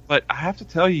 But I have to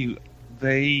tell you,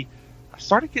 I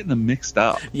started getting them mixed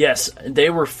up. Yes, they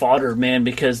were fodder, man,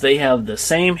 because they have the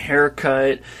same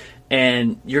haircut.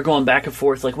 And you're going back and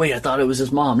forth like, wait, I thought it was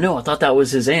his mom. No, I thought that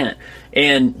was his aunt.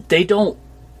 And they don't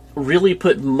really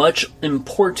put much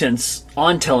importance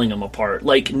on telling them apart.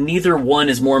 Like, neither one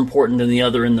is more important than the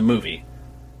other in the movie.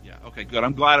 Yeah, okay, good.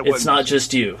 I'm glad it wasn't. It's not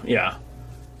just you, yeah.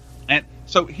 And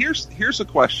so here's a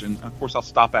question. Of course, I'll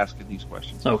stop asking these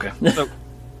questions. Okay. So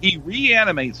he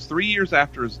reanimates 3 years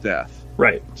after his death.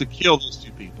 Right. To kill those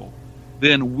two people.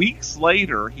 Then weeks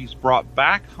later, he's brought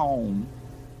back home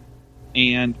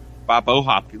and by Bo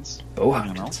Hopkins. Bo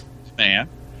Hopkins. Man.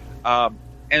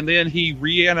 And then he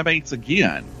reanimates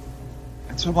again.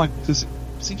 And so I'm like, is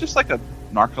he just like a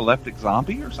narcoleptic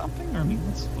zombie or something? I mean,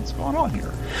 what's going on here?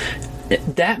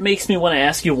 That makes me want to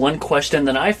ask you one question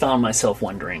that I found myself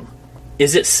wondering.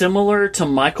 Is it similar to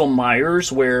Michael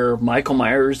Myers, where Michael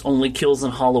Myers only kills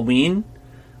on Halloween?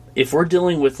 If we're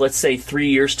dealing with, let's say, 3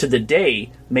 years to the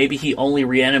day, maybe he only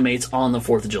reanimates on the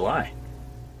 4th of July.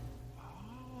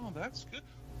 Oh, that's good.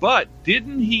 But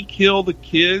didn't he kill the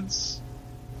kids?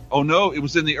 Oh, no, it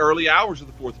was in the early hours of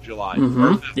the 4th of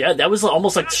July. Yeah, that was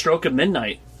almost like the stroke of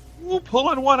midnight. Ooh,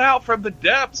 pulling one out from the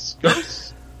depths.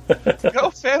 Go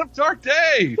Phantom Dark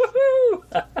Dave!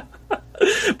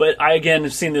 But I, again,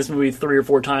 have seen this movie 3 or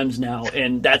 4 times now,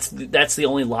 and that's the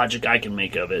only logic I can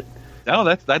make of it. No,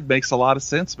 that makes a lot of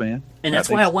sense, man. And that's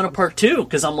why I want a part 2,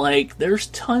 because I'm like, there's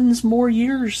tons more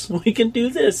years we can do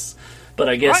this. But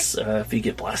I guess if you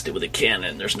get blasted with a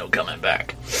cannon, there's no coming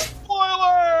back.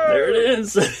 Spoiler! There it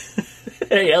is.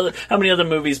 Hey, how many other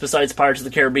movies besides Pirates of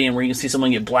the Caribbean where you can see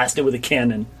someone get blasted with a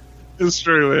cannon? It's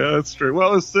true, yeah, it's true.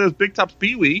 Well, there's Big Top's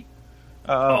Pee-wee.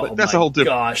 But that's a whole different...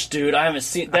 Gosh, dude, I haven't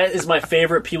seen... That is my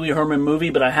favorite Pee Wee Herman movie,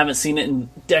 but I haven't seen it in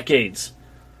decades.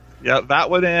 Yeah, that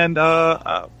one and...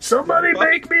 Somebody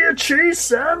make me a cheese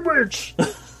sandwich!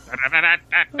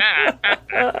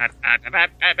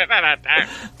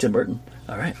 Tim Burton.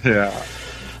 All right. Yeah.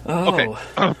 Oh. Okay.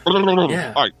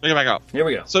 Yeah. All right, take it back up. Here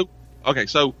we go.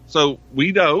 So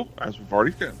we know, as we've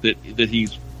already said, that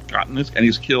he's gotten this, and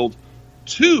he's killed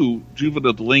 2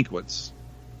 juvenile delinquents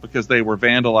because they were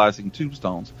vandalizing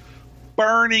tombstones,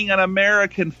 burning an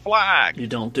American flag. You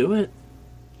don't do it.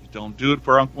 You don't do it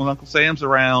when Uncle Sam's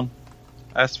around.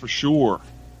 That's for sure.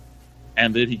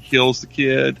 And then he kills the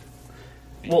kid.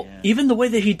 Well, even the way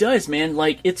that he does, man,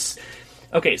 like, it's...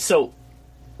 Okay, so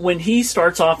when he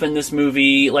starts off in this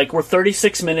movie, like, we're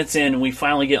 36 minutes in and we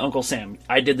finally get Uncle Sam.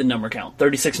 I did the number count.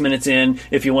 36 minutes in,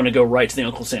 if you want to go right to the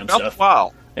Uncle Sam stuff.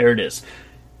 Wow. There it is.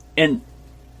 And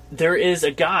there is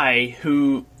a guy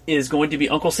who is going to be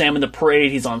Uncle Sam in the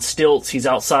parade. He's on stilts. He's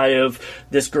outside of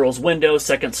this girl's window,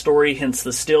 second story, hence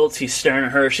the stilts. He's staring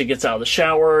at her. She gets out of the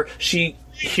shower. She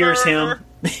hears him.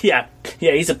 Yeah,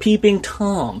 he's a peeping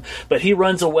Tom. But he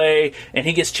runs away, and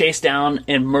he gets chased down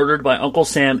and murdered by Uncle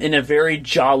Sam in a very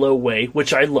Jalo way,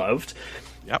 which I loved.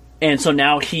 Yep. And so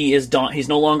now he's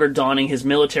no longer donning his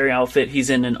military outfit. He's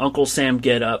in an Uncle Sam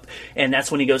getup, and that's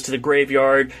when he goes to the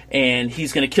graveyard, and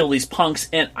he's going to kill these punks.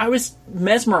 And I was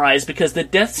mesmerized because the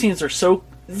death scenes are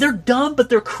they're dumb, but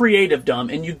they're creative dumb,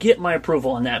 and you get my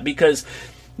approval on that because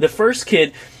the first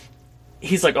kid...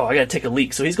 He's like, oh, I gotta take a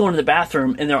leak. So he's going to the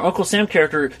bathroom, and their Uncle Sam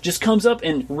character just comes up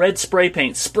and red spray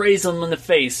paint sprays him in the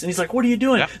face. And he's like, what are you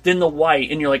doing? Yep. Then the white,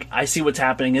 and you're like, I see what's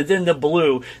happening. And then the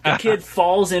blue. The kid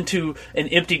falls into an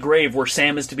empty grave where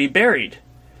Sam is to be buried.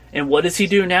 And what does he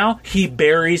do now? He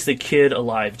buries the kid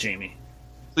alive, Jamie.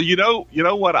 So you know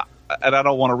what, and I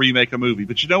don't want to remake a movie,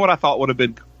 but you know what I thought would have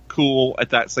been cool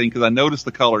at that scene, because I noticed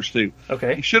the colors too.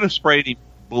 Okay. He should have sprayed him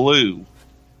blue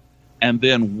and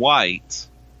then white,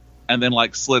 and then,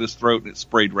 like, slit his throat and it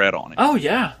sprayed red on him. Oh,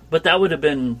 yeah. But that would have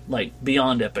been, like,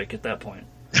 beyond epic at that point.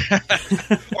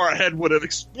 Our head would have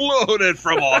exploded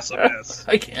from awesomeness.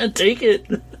 I can't take it.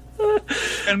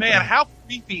 And, man, how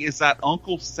creepy is that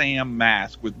Uncle Sam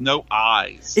mask with no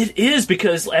eyes? It is,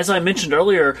 because, as I mentioned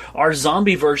earlier, our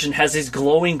zombie version has these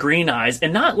glowing green eyes,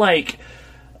 and not, like,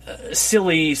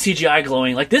 silly CGI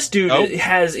glowing. Like, this dude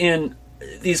has, in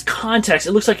these contexts,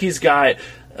 it looks like he's got,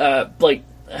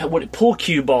 pool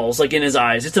cue balls like in his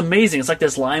eyes. It's amazing. It's like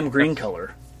this lime green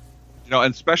color. You know,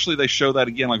 and especially they show that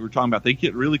again, like we were talking about. They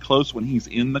get really close when he's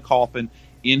in the coffin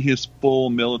in his full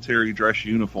military dress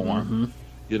uniform. Mm-hmm.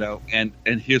 You know, and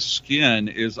his skin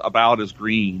is about as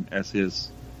green as his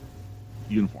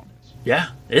uniform is. Yeah,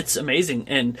 it's amazing.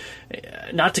 And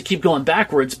not to keep going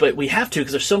backwards, but we have to,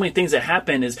 because there's so many things that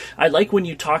happen. Is I like when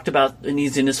you talked about, and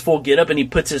he's in his full getup and he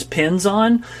puts his pins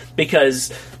on,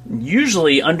 because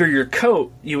usually under your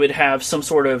coat you would have some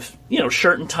sort of,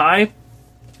 shirt and tie.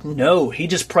 No, he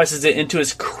just presses it into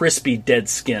his crispy dead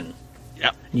skin.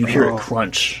 Yep. You hear it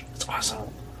crunch. It's awesome.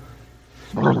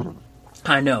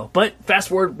 I know. But fast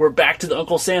forward, we're back to the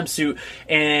Uncle Sam suit,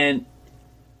 and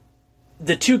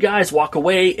the 2 guys walk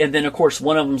away, and then, of course,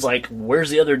 one of them's like, where's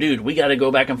the other dude? We got to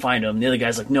go back and find him. And the other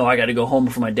guy's like, no, I got to go home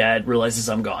before my dad realizes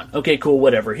I'm gone. Okay, cool,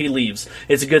 whatever. He leaves.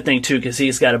 It's a good thing, too, because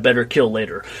he's got a better kill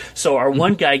later. So our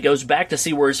one guy goes back to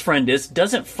see where his friend is,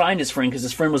 doesn't find his friend because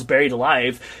his friend was buried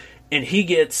alive, and he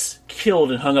gets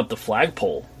killed and hung up the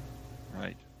flagpole.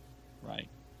 Right.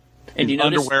 And you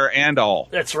notice, underwear and all.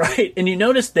 That's right. And you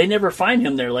notice they never find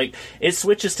him there. Like, it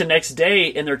switches to next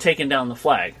day, and they're taking down the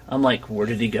flag. I'm like, where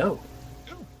did he go? I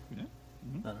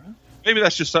don't know. Maybe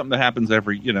that's just something that happens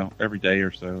every day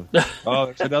or so. Oh,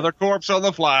 there's another corpse on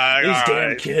the flag. These all damn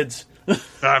right. kids.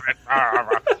 Damn it.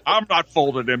 I'm not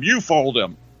folding him. You fold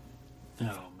him. Oh,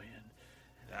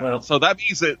 man. Well, so that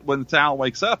means that when the town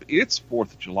wakes up, it's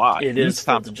 4th of July. It is it's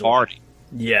time 4th of to July. party.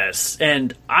 Yes.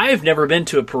 And I've never been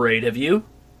to a parade. Have you?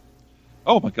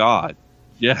 Oh, my God.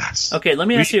 Yes. Okay, let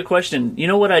me ask you a question. You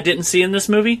know what I didn't see in this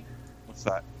movie? What's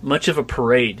that? Much of a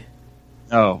parade.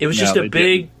 Oh, it was just a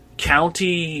big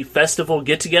county festival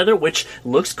get-together, which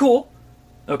looks cool.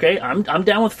 Okay, I'm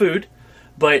down with food,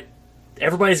 but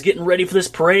everybody's getting ready for this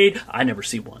parade. I never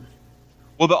see one.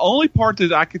 Well, the only part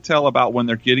that I could tell about when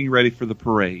they're getting ready for the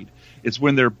parade is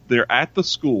when they're at the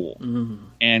school,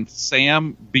 and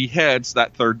Sam beheads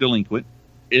that 3rd delinquent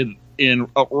in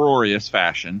uproarious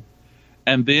fashion,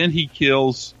 and then he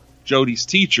kills Jody's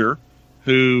teacher,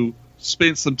 who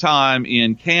spent some time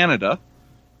in Canada.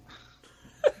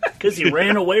 Because he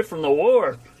ran away from the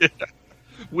war. Yeah.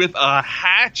 With a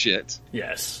hatchet.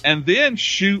 Yes. And then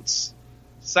shoots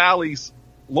Sally's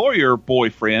lawyer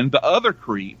boyfriend, the other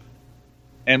creep.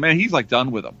 And, man, he's, like,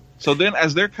 done with them. So then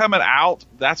as they're coming out,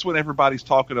 that's when everybody's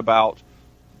talking about,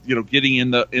 getting in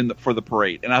the for the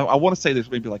parade. And I want to say there's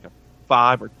maybe like a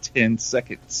 5 or 10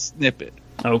 second snippet.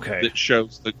 Okay. That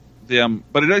shows them.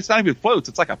 But it's not even floats.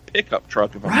 It's like a pickup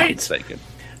truck, if I'm not mistaken.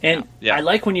 And I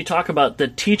like when you talk about the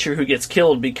teacher who gets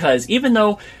killed, because even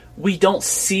though we don't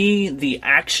see the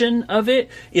action of it,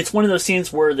 it's one of those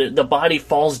scenes where the body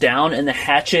falls down and the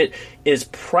hatchet is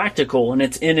practical and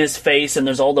it's in his face and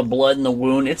there's all the blood in the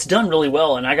wound. It's done really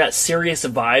well, and I got serious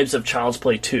vibes of Child's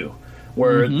Play 2,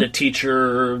 where the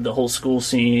teacher, the whole school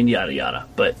scene, yada yada.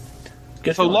 But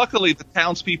good. So luckily, the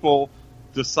townspeople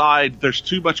decide there's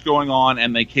too much going on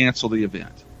and they cancel the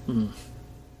event.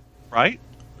 Right?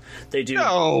 They do.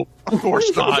 No, of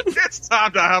course not. It's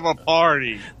time to have a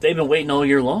party. They've been waiting all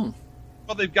year long.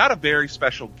 Well, they've got a very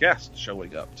special guest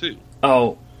showing up, too.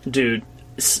 Oh, dude.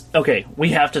 Okay, we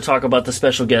have to talk about the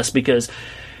special guest, because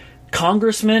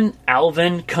Congressman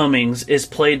Alvin Cummings is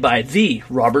played by the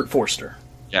Robert Forster.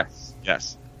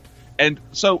 Yes. And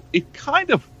so it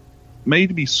kind of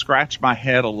made me scratch my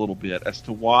head a little bit as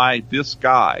to why this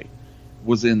guy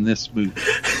was in this movie.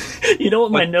 You know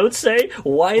what my notes say?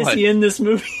 Why is he in this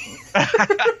movie?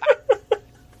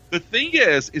 The thing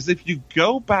is if you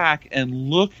go back and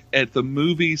look at the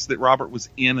movies that Robert was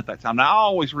in at that time, now I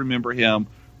always remember him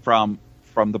from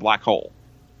The Black Hole.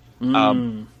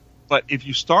 But if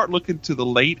you start looking to the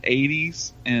late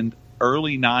 80s and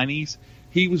early 90s,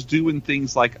 he was doing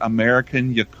things like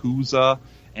American Yakuza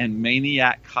and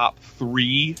Maniac Cop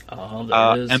 3,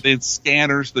 and then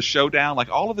Scanners, The Showdown, like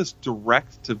all of this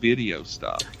direct-to-video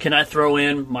stuff. Can I throw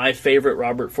in my favorite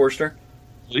Robert Forster?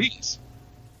 Please.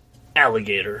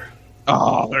 Alligator.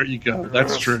 Oh, there you go.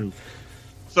 That's true.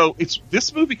 So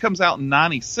this movie comes out in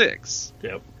 96.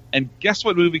 Yep. And guess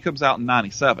what movie comes out in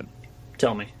 97?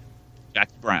 Tell me.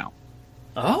 Jackie Brown.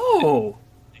 Oh.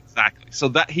 Exactly.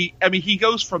 So he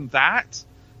goes from that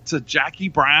to Jackie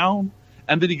Brown,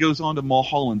 and then he goes on to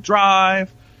Mulholland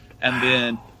Drive, and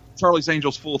then Charlie's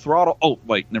Angels Full Throttle. Oh,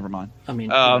 wait, never mind. I mean,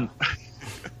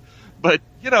 but,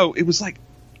 it was like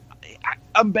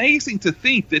amazing to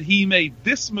think that he made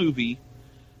this movie,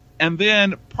 and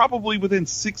then probably within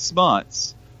 6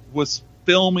 months was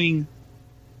filming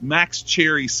Max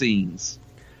Cherry scenes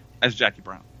as Jackie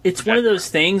Brown. It's one of those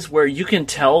things where you can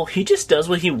tell he just does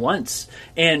what he wants.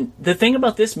 And the thing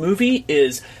about this movie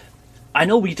is, I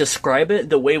know we describe it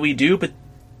the way we do, but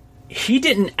he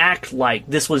didn't act like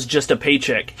this was just a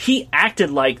paycheck. He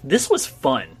acted like this was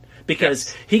fun,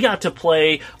 because he got to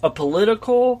play a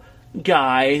political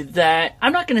guy that,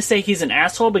 I'm not going to say he's an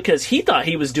asshole, because he thought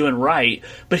he was doing right,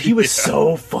 but he was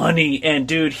so funny. And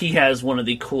dude, he has one of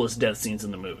the coolest death scenes in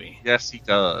the movie. Yes, he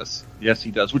does.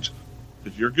 Which,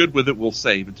 if you're good with it, we'll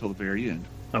save until the very end.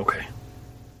 Okay.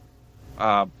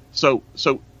 So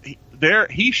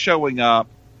he's showing up,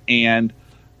 and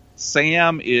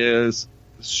Sam is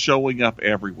showing up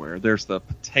everywhere. There's the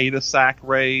potato sack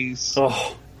race.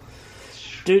 Oh,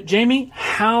 dude, Jamie,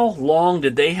 how long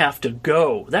did they have to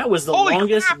go? That was the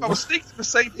longest. Crap, I was thinking the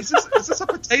same. Is this a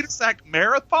potato sack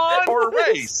marathon or a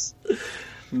race?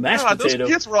 Mashed potato. Those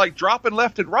kids were like dropping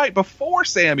left and right before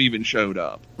Sam even showed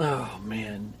up. Oh,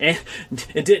 man. And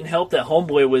it didn't help that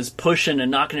Homeboy was pushing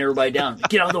and knocking everybody down.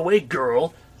 Get out of the way,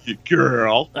 girl.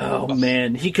 Girl. Oh,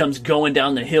 man. He comes going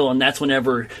down the hill, and that's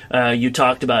whenever you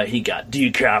talked about he got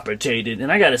decapitated.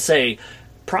 And I got to say,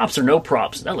 props or no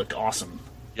props, that looked awesome.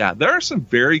 Yeah, there are some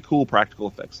very cool practical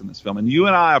effects in this film, and you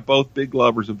and I are both big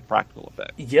lovers of the practical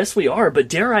effects. Yes, we are, but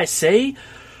dare I say,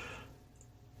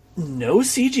 no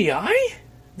CGI?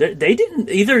 They didn't,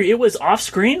 either it was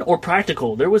off-screen or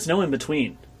practical. There was no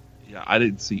in-between. Yeah, I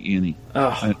didn't see any.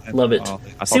 Oh, love it.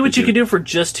 See what you can do for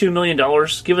just $2 million?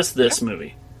 Give us this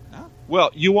movie.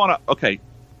 Well, you want to, okay,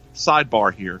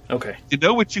 sidebar here. Okay. You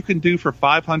know what you can do for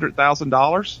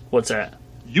 $500,000? What's that?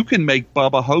 You can make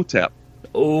Bubba Hotep.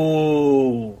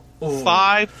 Oh.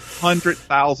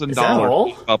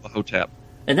 $500,000 Bubba Hotep.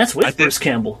 And that's with Bruce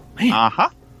Campbell. Man.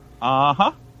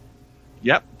 Uh-huh.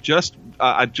 Yep,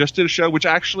 I just did a show which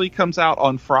actually comes out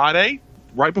on Friday,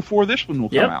 right before this one will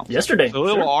come out. Yesterday. So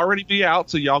it'll already be out,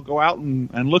 so y'all go out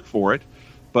and look for it.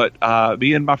 But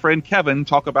me and my friend Kevin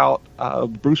talk about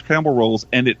Bruce Campbell roles,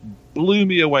 and it blew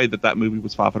me away that movie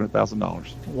was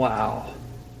 $500,000. Wow.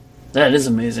 That is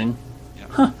amazing.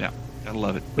 Yeah, gotta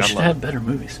love it. We should have better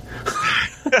movies.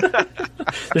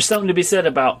 There's something to be said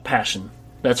about passion.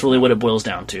 That's really what it boils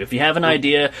down to. If you have an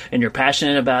idea and you're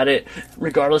passionate about it,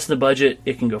 regardless of the budget,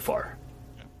 it can go far.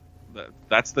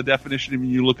 That's the definition when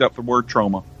you look up the word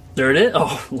trauma. There it is.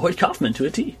 Oh, Lloyd Kaufman to a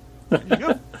T. There you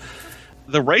go.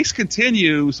 The race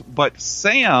continues, but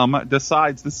Sam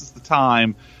decides this is the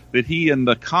time that he and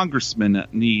the congressman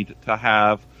need to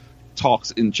have talks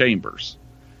in chambers.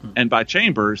 And by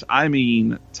chambers, I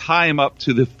mean tie him up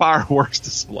to the fireworks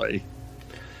display.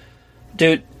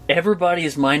 Dude, everybody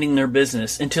is minding their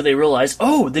business until they realize,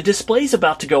 oh, the display's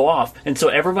about to go off. And so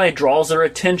everybody draws their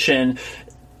attention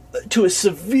to a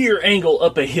severe angle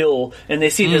up a hill, and they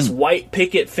see this white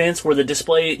picket fence where the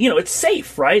display, it's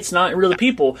safe, right? It's not really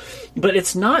people, but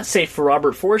it's not safe for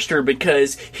Robert Forster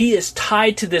because he is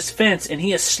tied to this fence and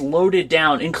he has slowed it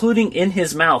down, including in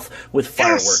his mouth with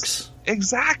fireworks. Yes,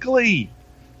 exactly.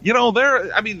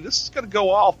 This is going to go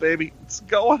off, baby. It's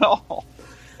going off.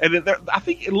 And I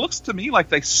think it looks to me like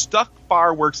they stuck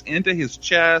fireworks into his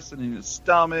chest and in his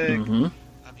stomach. Mm-hmm.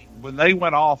 When they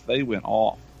went off, they went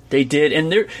off. They did,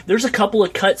 and there's a couple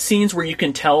of cut scenes where you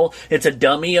can tell it's a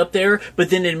dummy up there, but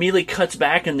then it immediately cuts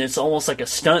back and it's almost like a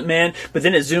stunt man, but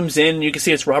then it zooms in and you can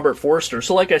see it's Robert Forster.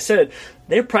 So like I said,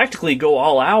 they practically go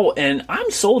all out, and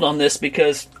I'm sold on this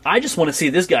because I just want to see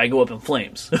this guy go up in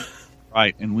flames.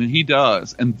 Right, and when he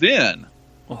does, and then,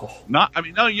 no,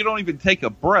 you don't even take a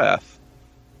breath,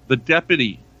 the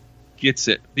deputy gets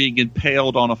it, being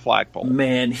impaled on a flagpole.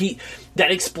 Man, that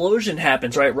explosion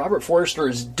happens, right? Robert Forster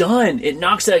is done. It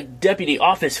knocks that deputy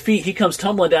off his feet. He comes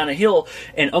tumbling down a hill,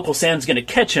 and Uncle Sam's going to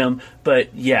catch him.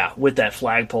 But yeah, with that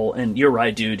flagpole, and you're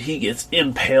right, dude, he gets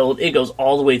impaled. It goes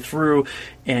all the way through,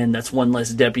 and that's one less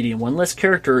deputy and one less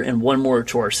character, and one more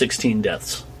to our 16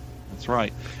 deaths. That's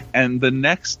right. And the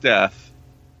next death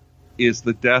is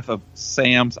the death of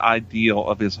Sam's ideal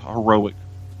of his heroic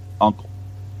uncle.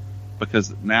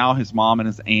 Because now his mom and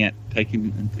his aunt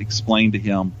explain to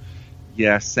him,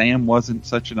 yes, Sam wasn't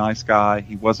such a nice guy.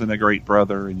 He wasn't a great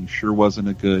brother, and he sure wasn't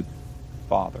a good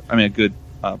father. A good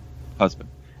husband.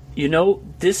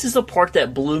 This is the part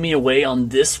that blew me away on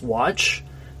this watch,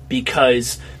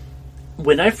 because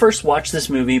when I first watched this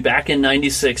movie back in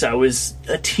 96, I was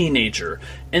a teenager.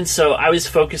 And so I was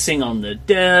focusing on the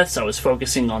deaths, I was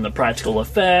focusing on the practical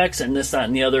effects, and this, that,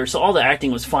 and the other. So all the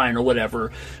acting was fine or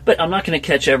whatever. But I'm not going to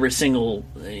catch every single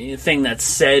thing that's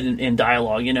said in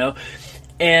dialogue,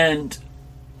 And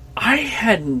I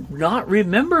had not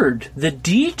remembered the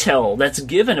detail that's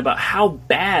given about how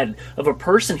bad of a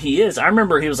person he is. I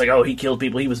remember he was like, oh, he killed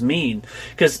people, he was mean.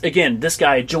 Because, again, this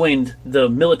guy joined the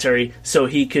military so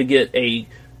he could get a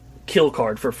kill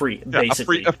card for free,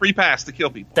 basically. A free pass to kill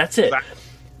people. That's it. Exactly.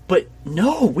 But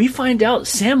no, we find out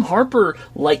Sam Harper,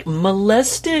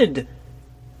 molested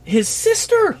his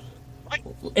sister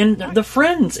and the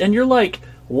friends. And you're like,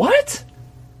 what?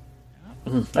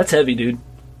 That's heavy, dude.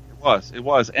 It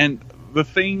was. And the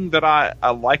thing that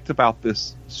I liked about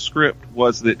this script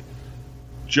was that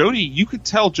Jody, you could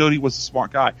tell Jody was a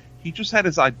smart guy. He just had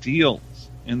his ideals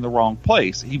in the wrong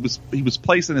place. He was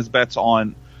placing his bets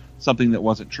on something that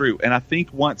wasn't true. And I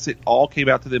think once it all came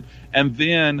out to them, and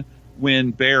then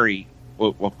when Barry,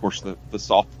 well of course the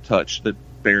soft touch that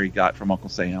Barry got from Uncle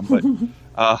Sam, but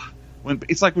when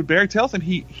Barry tells him,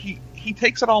 he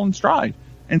takes it all in stride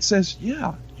and says,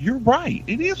 yeah, you're right,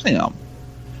 it is him.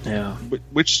 Yeah.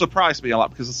 Which surprised me a lot,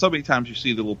 because so many times you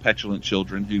see the little petulant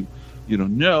children who,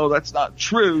 no, that's not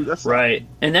true. That's right.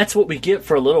 And that's what we get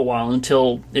for a little while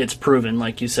until it's proven,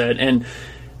 like you said. And,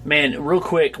 man, real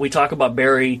quick, we talk about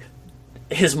Barry,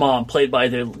 his mom, played by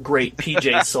the great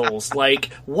PJ Soles.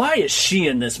 Why is she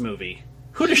in this movie?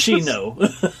 Who does she know?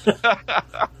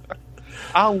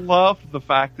 I love the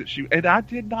fact that and I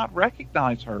did not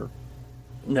recognize her.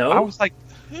 No? I was like,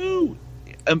 who?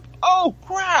 Oh,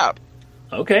 crap.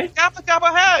 Okay. Kappa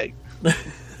Kappa, hey!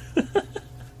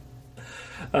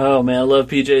 Oh, man, I love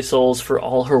PJ Soles for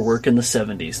all her work in the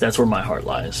 70s. That's where my heart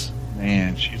lies.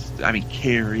 Man,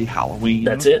 Carrie, Halloween.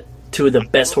 That's it. 2 of the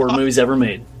best horror movies ever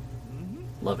made.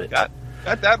 Mm-hmm. Love it. Got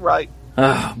that right.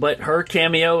 But her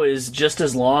cameo is just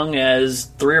as long as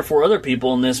 3 or 4 other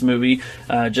people in this movie,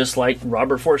 just like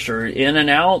Robert Forster, in and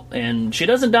out, and she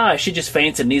doesn't die. She just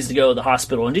faints and needs to go to the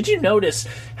hospital. And did you notice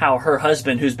how her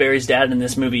husband, who's Barry's dad in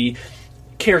this movie,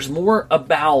 cares more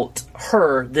about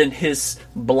her than his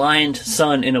blind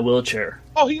son in a wheelchair?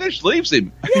 Oh, he just leaves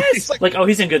him. Yes!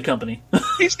 He's in good company.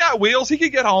 He's got wheels. He can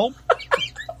get home.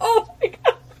 Oh, my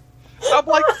God. I'm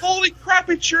like, holy crap,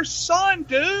 it's your son,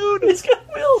 dude. He's got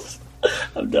wheels.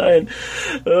 I'm dying.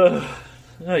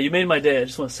 You made my day, I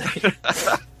just want to say.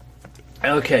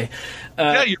 Okay.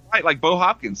 Yeah, you're right. Like Bo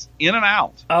Hopkins, in and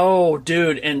out. Oh,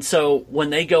 dude. And so when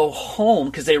they go home,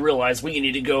 because they realize we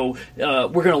need to go, we're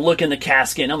going to look in the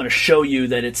casket, and I'm going to show you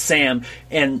that it's Sam.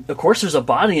 And, of course, there's a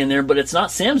body in there, but it's not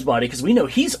Sam's body, because we know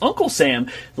he's Uncle Sam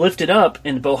lifted up,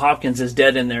 and Bo Hopkins is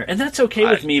dead in there. And that's okay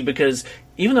with me, because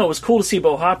even though it was cool to see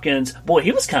Bo Hopkins, boy,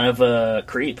 he was kind of a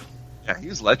creep. Yeah, he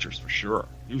was lecherous for sure.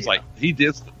 He was he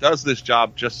does this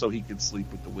job just so he can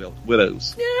sleep with the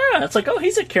widows. Yeah, it's like, oh,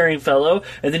 he's a caring fellow.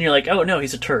 And then you're like, oh, no,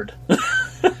 he's a turd.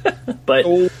 But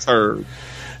old turd.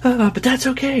 But that's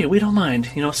okay. We don't mind.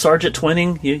 Sergeant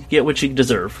Twinning, you get what you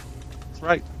deserve.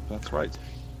 That's right.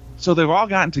 So they've all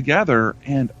gotten together,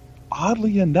 and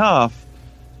oddly enough,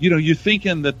 you're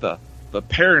thinking that the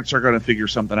parents are going to figure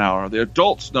something out, or the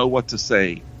adults know what to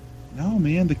say. No,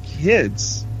 man, the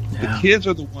kids. Yeah. The kids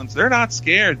are the ones. They're not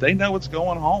scared. They know what's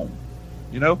going on.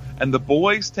 And the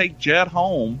boys take Jed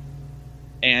home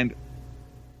and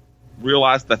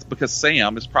realize that's because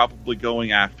Sam is probably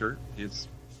going after his,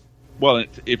 well,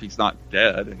 if he's not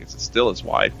dead, I guess it's still his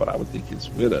wife, but I would think his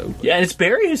widow. But. Yeah, and it's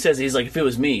Barry who says, he's like, if it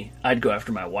was me, I'd go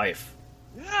after my wife.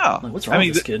 Yeah. Like, what's wrong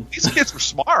with this kid? These kids are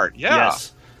smart, yeah.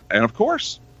 Yes. And of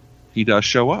course, he does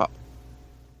show up.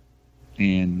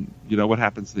 And you know what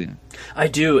happens then? I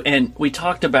do, and we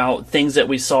talked about things that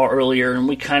we saw earlier, and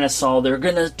we kind of saw they're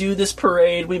going to do this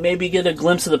parade. We maybe get a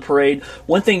glimpse of the parade.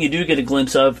 One thing you do get a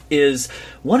glimpse of is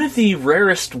one of the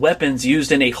rarest weapons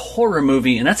used in a horror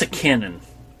movie, and that's a cannon.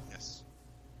 Yes.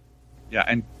 Yeah,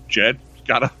 and Jed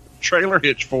got a trailer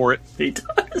hitch for it. He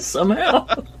does,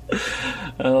 somehow.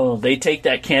 Oh, they take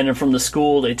that cannon from the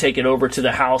school, they take it over to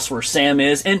the house where Sam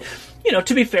is, and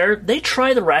to be fair, they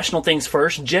try the rational things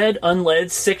first. Jed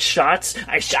unleads 6 shots.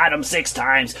 I shot him 6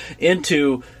 times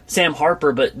into Sam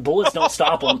Harper, but bullets don't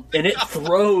stop him, and it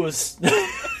throws.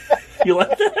 You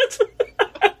like that?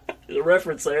 There's a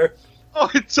reference there. Oh,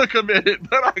 it took a minute,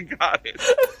 but I got it.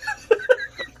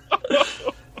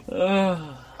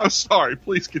 I'm sorry.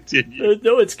 Please continue.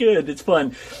 No, it's good. It's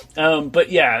fun. But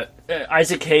yeah,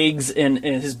 Isaac Hagues and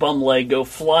his bum leg go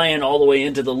flying all the way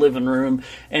into the living room.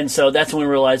 And so that's when we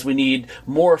realize we need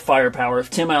more firepower. If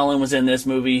Tim Allen was in this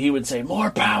movie, he would say, more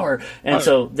power. And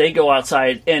so they go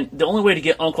outside. And the only way to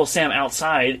get Uncle Sam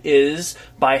outside is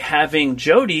by having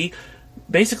Jody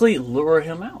basically lure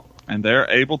him out. And they're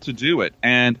able to do it.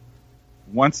 And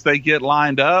once they get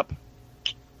lined up,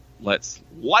 let's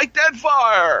light that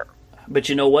fire. But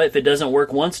you know what? If it doesn't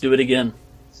work once, do it again.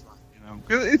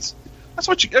 That's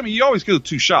what you always go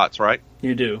 2 shots, right?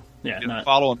 You do. Yeah.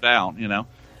 Follow them down,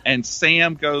 And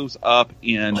Sam goes up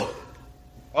in,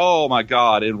 oh my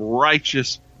God, in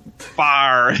righteous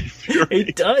fire and fury.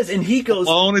 It does, and he goes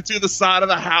blown into the side of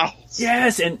the house.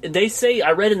 Yes, and they say,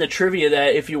 I read in the trivia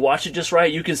that if you watch it just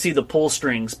right, you can see the pull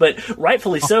strings. But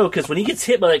rightfully so, because when he gets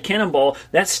hit by that cannonball,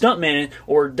 that stuntman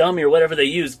or dummy or whatever they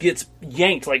use gets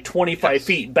yanked like 25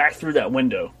 feet back through that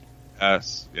window.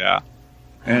 Yes, yeah.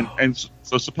 And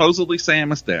so supposedly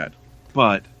Sam is dead,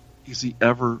 but is he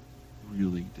ever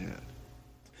really dead?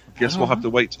 I guess we'll have to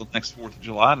wait till next 4th of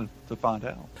July to find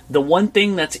out. The one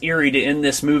thing that's eerie to end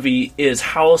this movie is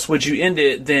how else would you end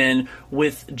it than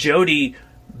with Jody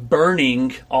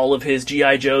burning all of his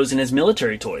G.I. Joes and his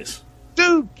military toys?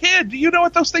 Dude, kid, do you know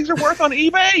what those things are worth on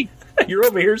eBay? You're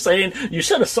over here saying you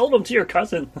should have sold them to your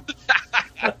cousin.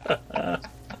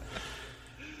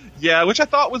 Yeah, which I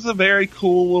thought was a very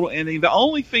cool little ending. The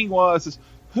only thing is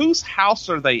whose house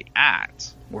are they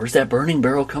at? Where's that burning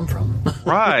barrel come from?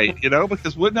 Right,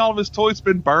 because wouldn't all of his toys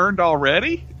been burned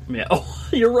already? Yeah. Oh,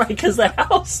 you're right, because the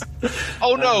house.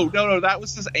 Oh, no, that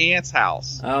was his aunt's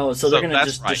house. Oh, so they're going to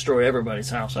just destroy everybody's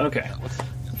house. Okay.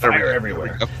 Fire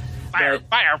everywhere. Fire.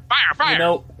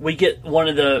 We get one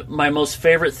of my most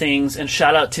favorite things, and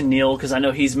shout out to Neil, because I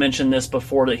know he's mentioned this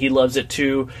before, that he loves it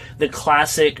too, the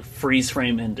classic freeze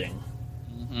frame ending.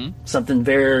 Mm-hmm. Something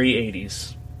very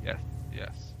 80s.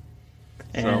 Yes.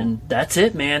 And that's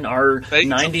it, man. Our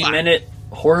 90-minute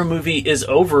horror movie is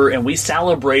over, and we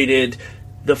celebrated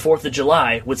the 4th of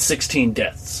July with 16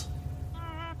 deaths.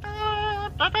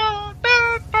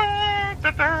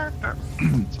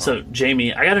 So,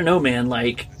 Jamie, I gotta know, man,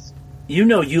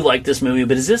 you like this movie,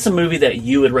 but is this a movie that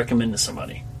you would recommend to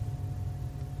somebody?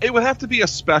 It would have to be a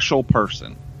special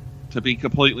person, to be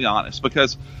completely honest,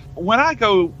 because when I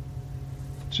go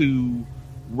to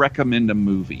recommend a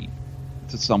movie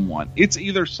to someone, it's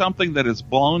either something that has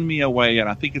blown me away and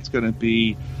I think it's going to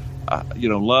be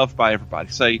loved by everybody.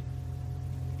 Say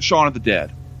Shaun of the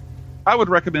Dead. I would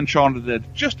recommend Shaun of the Dead to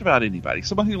just about anybody.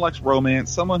 Someone who likes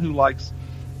romance, someone who likes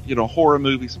horror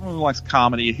movies, someone who likes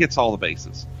comedy. It hits all the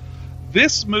bases.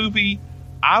 This movie,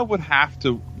 I would have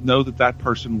to know that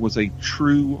person was a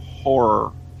true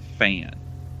horror fan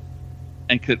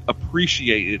and could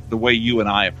appreciate it the way you and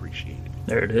I appreciate it.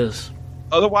 There it is.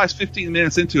 Otherwise, 15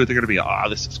 minutes into it, they're going to be,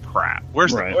 this is crap.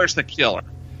 Where's the killer?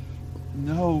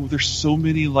 No, there's so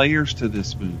many layers to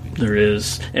this movie. There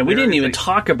is. And we didn't even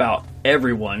talk about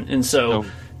everyone. And so,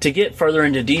 to get further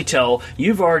into detail,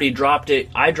 you've already dropped it.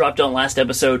 I dropped it on last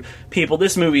episode. People,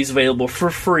 this movie is available for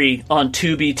free on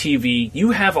Tubi TV.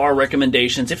 You have our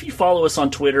recommendations. If you follow us on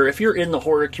Twitter, if you're in the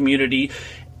horror community,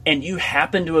 and you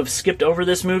happen to have skipped over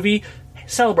this movie,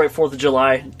 celebrate 4th of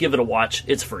July. Give it a watch.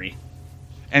 It's free.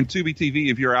 And Tubi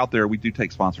TV, if you're out there, we do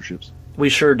take sponsorships. We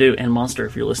sure do. And Monster,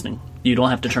 if you're listening, you don't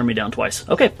have to turn me down twice.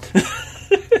 Okay.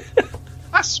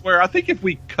 I swear, I think if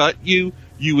we cut you,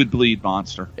 you would bleed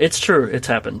monster. It's true. It's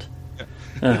happened.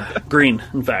 Green,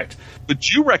 in fact. Would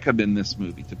you recommend this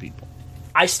movie to people?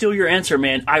 I steal your answer,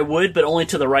 man. I would, but only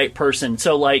to the right person.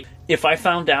 So, like, if I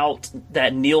found out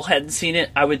that Neil hadn't seen it,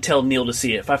 I would tell Neil to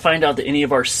see it. If I find out that any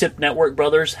of our SIP Network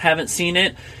brothers haven't seen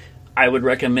it, I would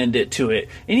recommend it to it.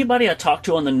 Anybody I talk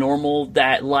to on the normal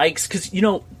that likes, because, you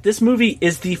know, this movie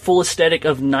is the full aesthetic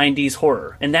of 90s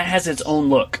horror, and that has its own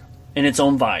look and its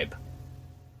own vibe.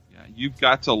 Yeah, you've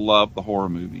got to love the horror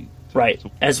movie. Right.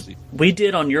 As we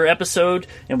did on your episode,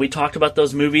 and we talked about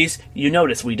those movies, you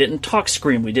notice we didn't talk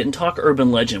Scream, we didn't talk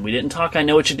Urban Legend, we didn't talk I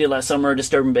Know What You Did Last Summer,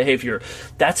 Disturbing Behavior.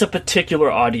 That's a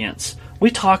particular audience. We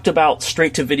talked about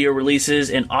straight-to-video releases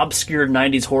and obscure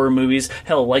 90s horror movies,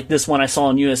 hell, like this one I saw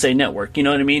on USA Network, you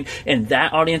know what I mean? And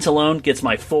that audience alone gets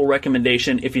my full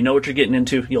recommendation. If you know what you're getting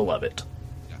into, you'll love it.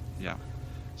 Yeah.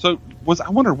 So, was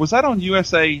that on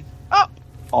USA Up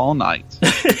all night?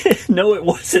 No, it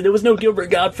wasn't. There was no Gilbert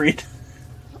Gottfried.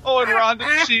 Oh, and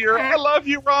Rhonda Shear. I love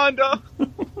you, Rhonda.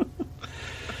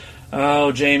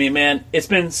 Oh, Jamie, man, it's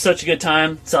been such a good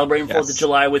time celebrating 4th of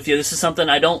July with you. This is something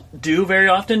I don't do very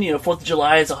often. You know, 4th of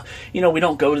July is, we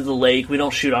don't go to the lake. We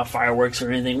don't shoot off fireworks or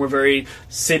anything. We're very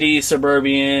city,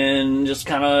 suburban, just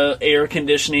kind of air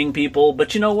conditioning people.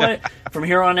 But you know what? From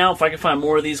here on out, if I can find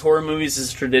more of these horror movies,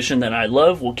 it's a tradition that I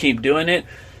love. We'll keep doing it.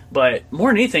 But more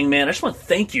than anything, man, I just want to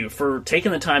thank you for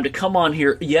taking the time to come on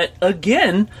here yet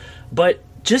again. But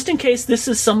just in case this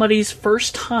is somebody's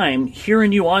first time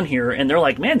hearing you on here and they're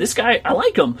like, man, this guy, I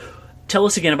like him. Tell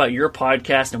us again about your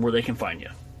podcast and where they can find you.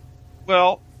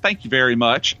 Well, thank you very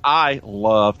much. I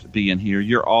loved being here.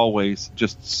 You're always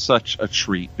just such a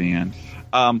treat, man.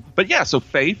 But yeah, so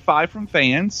Fave 5 from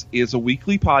Fans is a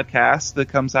weekly podcast that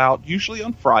comes out usually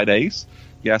on Fridays.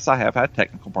 Yes, I have had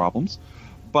technical problems.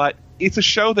 But it's a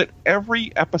show that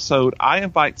every episode I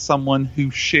invite someone who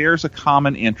shares a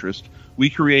common interest. We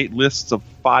create lists of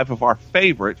 5 of our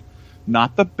favorite,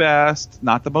 not the best,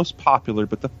 not the most popular,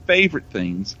 but the favorite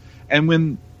things.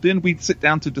 And then we sit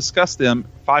down to discuss them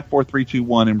 5, 4, 3, 2,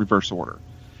 1 in reverse order.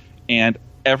 And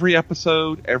every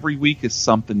episode, every week is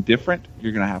something different.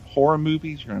 You're going to have horror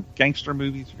movies. You're going to have gangster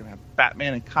movies. You're going to have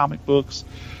Batman and comic books.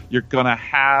 You're going to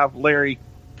have Larry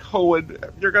Cohen.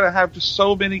 You're going to have just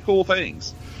so many cool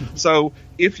things. So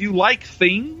if you like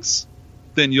things,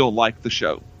 then you'll like the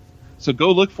show. So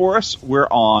go look for us. We're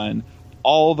on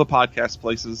all the podcast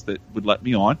places that would let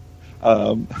me on.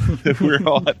 We're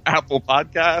on Apple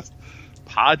Podcast,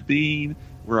 Podbean.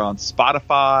 We're on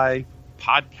Spotify,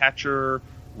 Podcatcher.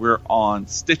 We're on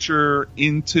Stitcher,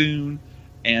 Intune.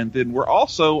 And then we're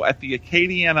also at the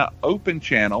Acadiana Open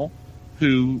channel,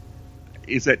 who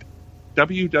is at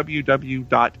www.aoc.org.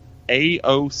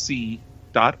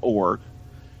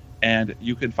 And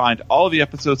you can find all of the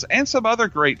episodes and some other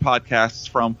great podcasts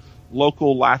from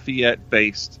local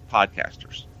Lafayette-based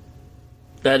podcasters.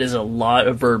 That is a lot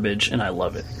of verbiage, and I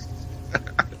love it.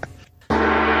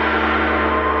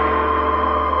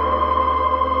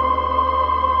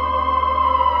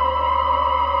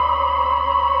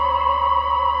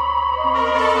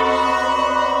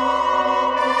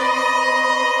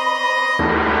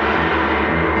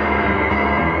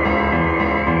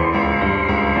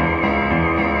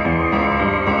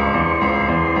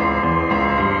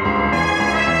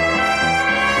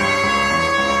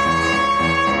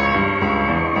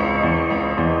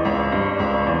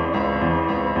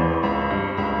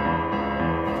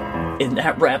 And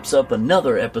that wraps up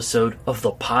another episode of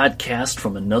the podcast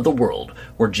from another world,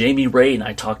 where Jamie Ray and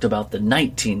I talked about the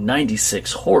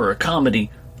 1996 horror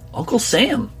comedy Uncle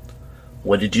Sam.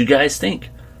 What did you guys think?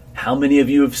 How many of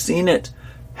you have seen it?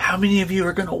 How many of you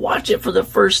are going to watch it for the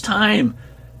first time?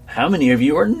 How many of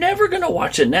you are never going to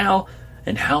watch it now?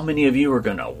 And how many of you are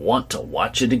going to want to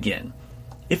watch it again?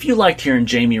 If you liked hearing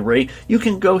Jamie Ray, you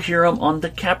can go hear him on the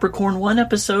Capricorn 1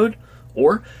 episode,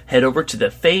 or head over to the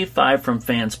Fave 5 from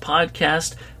Fans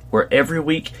podcast, where every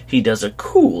week he does a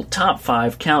cool Top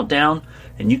 5 countdown,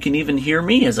 and you can even hear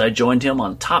me as I joined him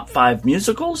on Top 5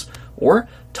 musicals or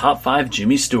Top 5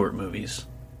 Jimmy Stewart movies.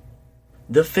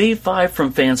 The Fave 5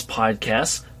 from Fans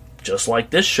podcast, just like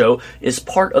this show, is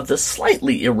part of the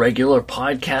Slightly Irregular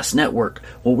Podcast Network,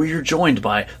 where we are joined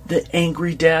by the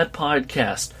Angry Dad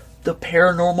podcast, the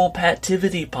Paranormal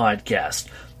Pativity podcast,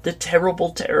 the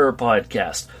Terrible Terror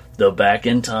podcast, the Back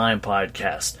in Time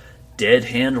podcast, Dead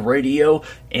Hand Radio,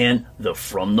 and the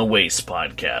From the Waste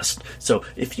podcast. So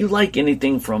if you like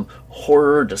anything from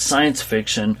horror to science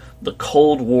fiction, the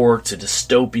Cold War to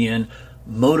dystopian,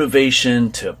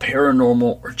 motivation to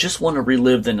paranormal, or just want to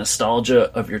relive the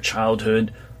nostalgia of your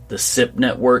childhood, the SIP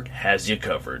Network has you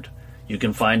covered. You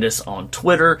can find us on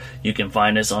Twitter, you can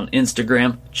find us on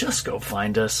Instagram, just go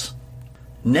find us.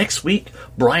 Next week,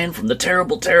 Brian from the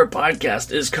Terrible Terror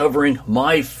Podcast is covering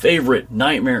my favorite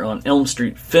Nightmare on Elm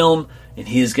Street film, and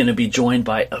he is going to be joined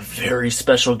by a very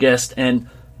special guest. And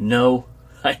no,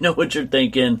 I know what you're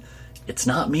thinking. It's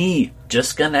not me.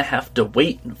 Just gonna have to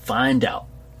wait and find out.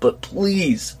 But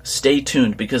please stay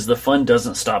tuned, because the fun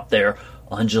doesn't stop there.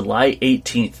 On July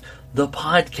 18th, the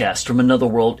Podcast from Another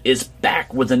World is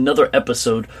back with another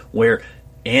episode where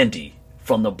Andy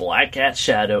from the Black Cat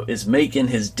Shadow is making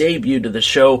his debut to the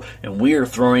show, and we are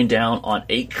throwing down on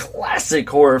a classic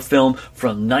horror film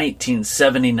from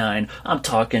 1979. I'm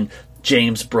talking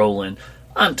James Brolin.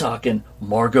 I'm talking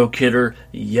Margot Kidder.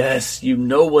 Yes, you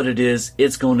know what it is.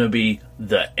 It's going to be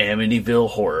the Amityville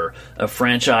Horror, a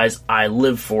franchise I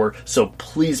live for, so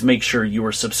please make sure you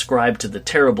are subscribed to the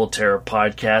Terrible Terror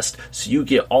Podcast so you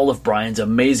get all of Brian's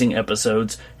amazing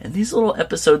episodes and these little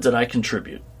episodes that I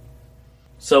contribute.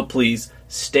 So please,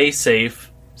 stay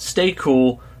safe, stay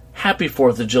cool, happy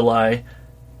 4th of July,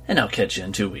 and I'll catch you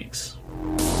in 2 weeks.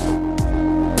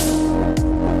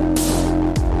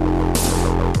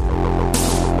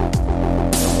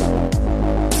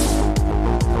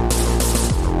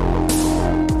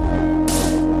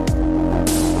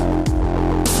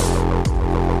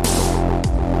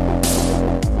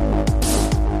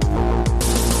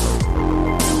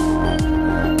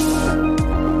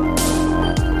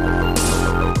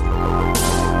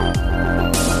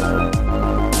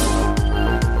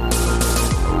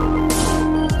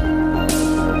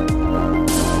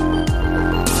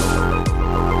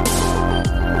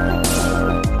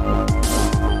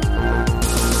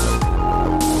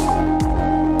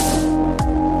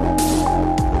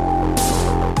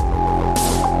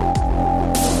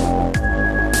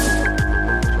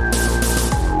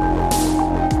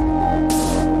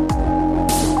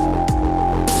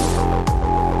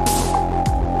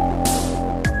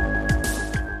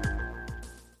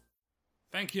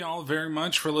 Thank you all very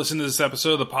much for listening to this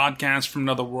episode of the Podcast from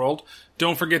Another World.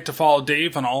 Don't forget to follow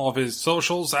Dave on all of his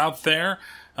socials out there,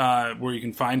 where you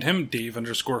can find him,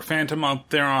 Dave_Phantom out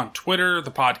there on Twitter,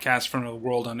 the Podcast from Another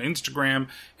World on Instagram,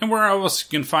 and where else you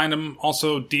can find him,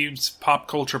 also Dave's Pop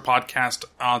Culture Podcast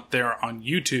out there on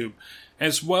YouTube.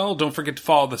 As well, don't forget to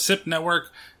follow the SIP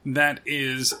Network. That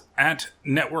is at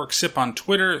Network SIP on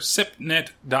Twitter,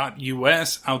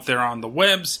 sipnet.us out there on the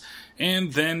webs,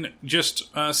 and then just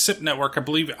SIP Network, I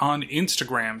believe, on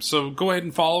Instagram. So go ahead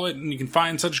and follow it, and you can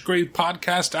find such great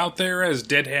podcasts out there as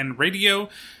Dead Hand Radio,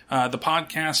 the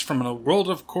Podcast from Another World,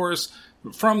 of course,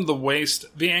 From the Waste,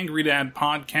 the Angry Dad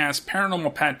Podcast,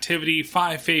 Paranormal Pativity,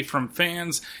 5 from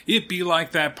Fans, It Be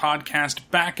Like That Podcast,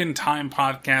 Back in Time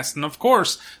Podcast, and of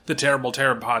course, the Terrible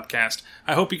Terror Podcast.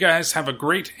 I hope you guys have a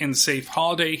great and safe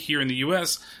holiday here in the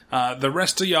U.S. The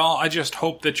rest of y'all, I just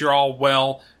hope that you're all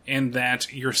well and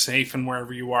that you're safe and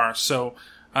wherever you are. So,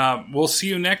 we'll see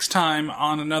you next time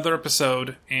on another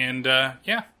episode, and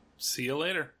yeah, see you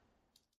later.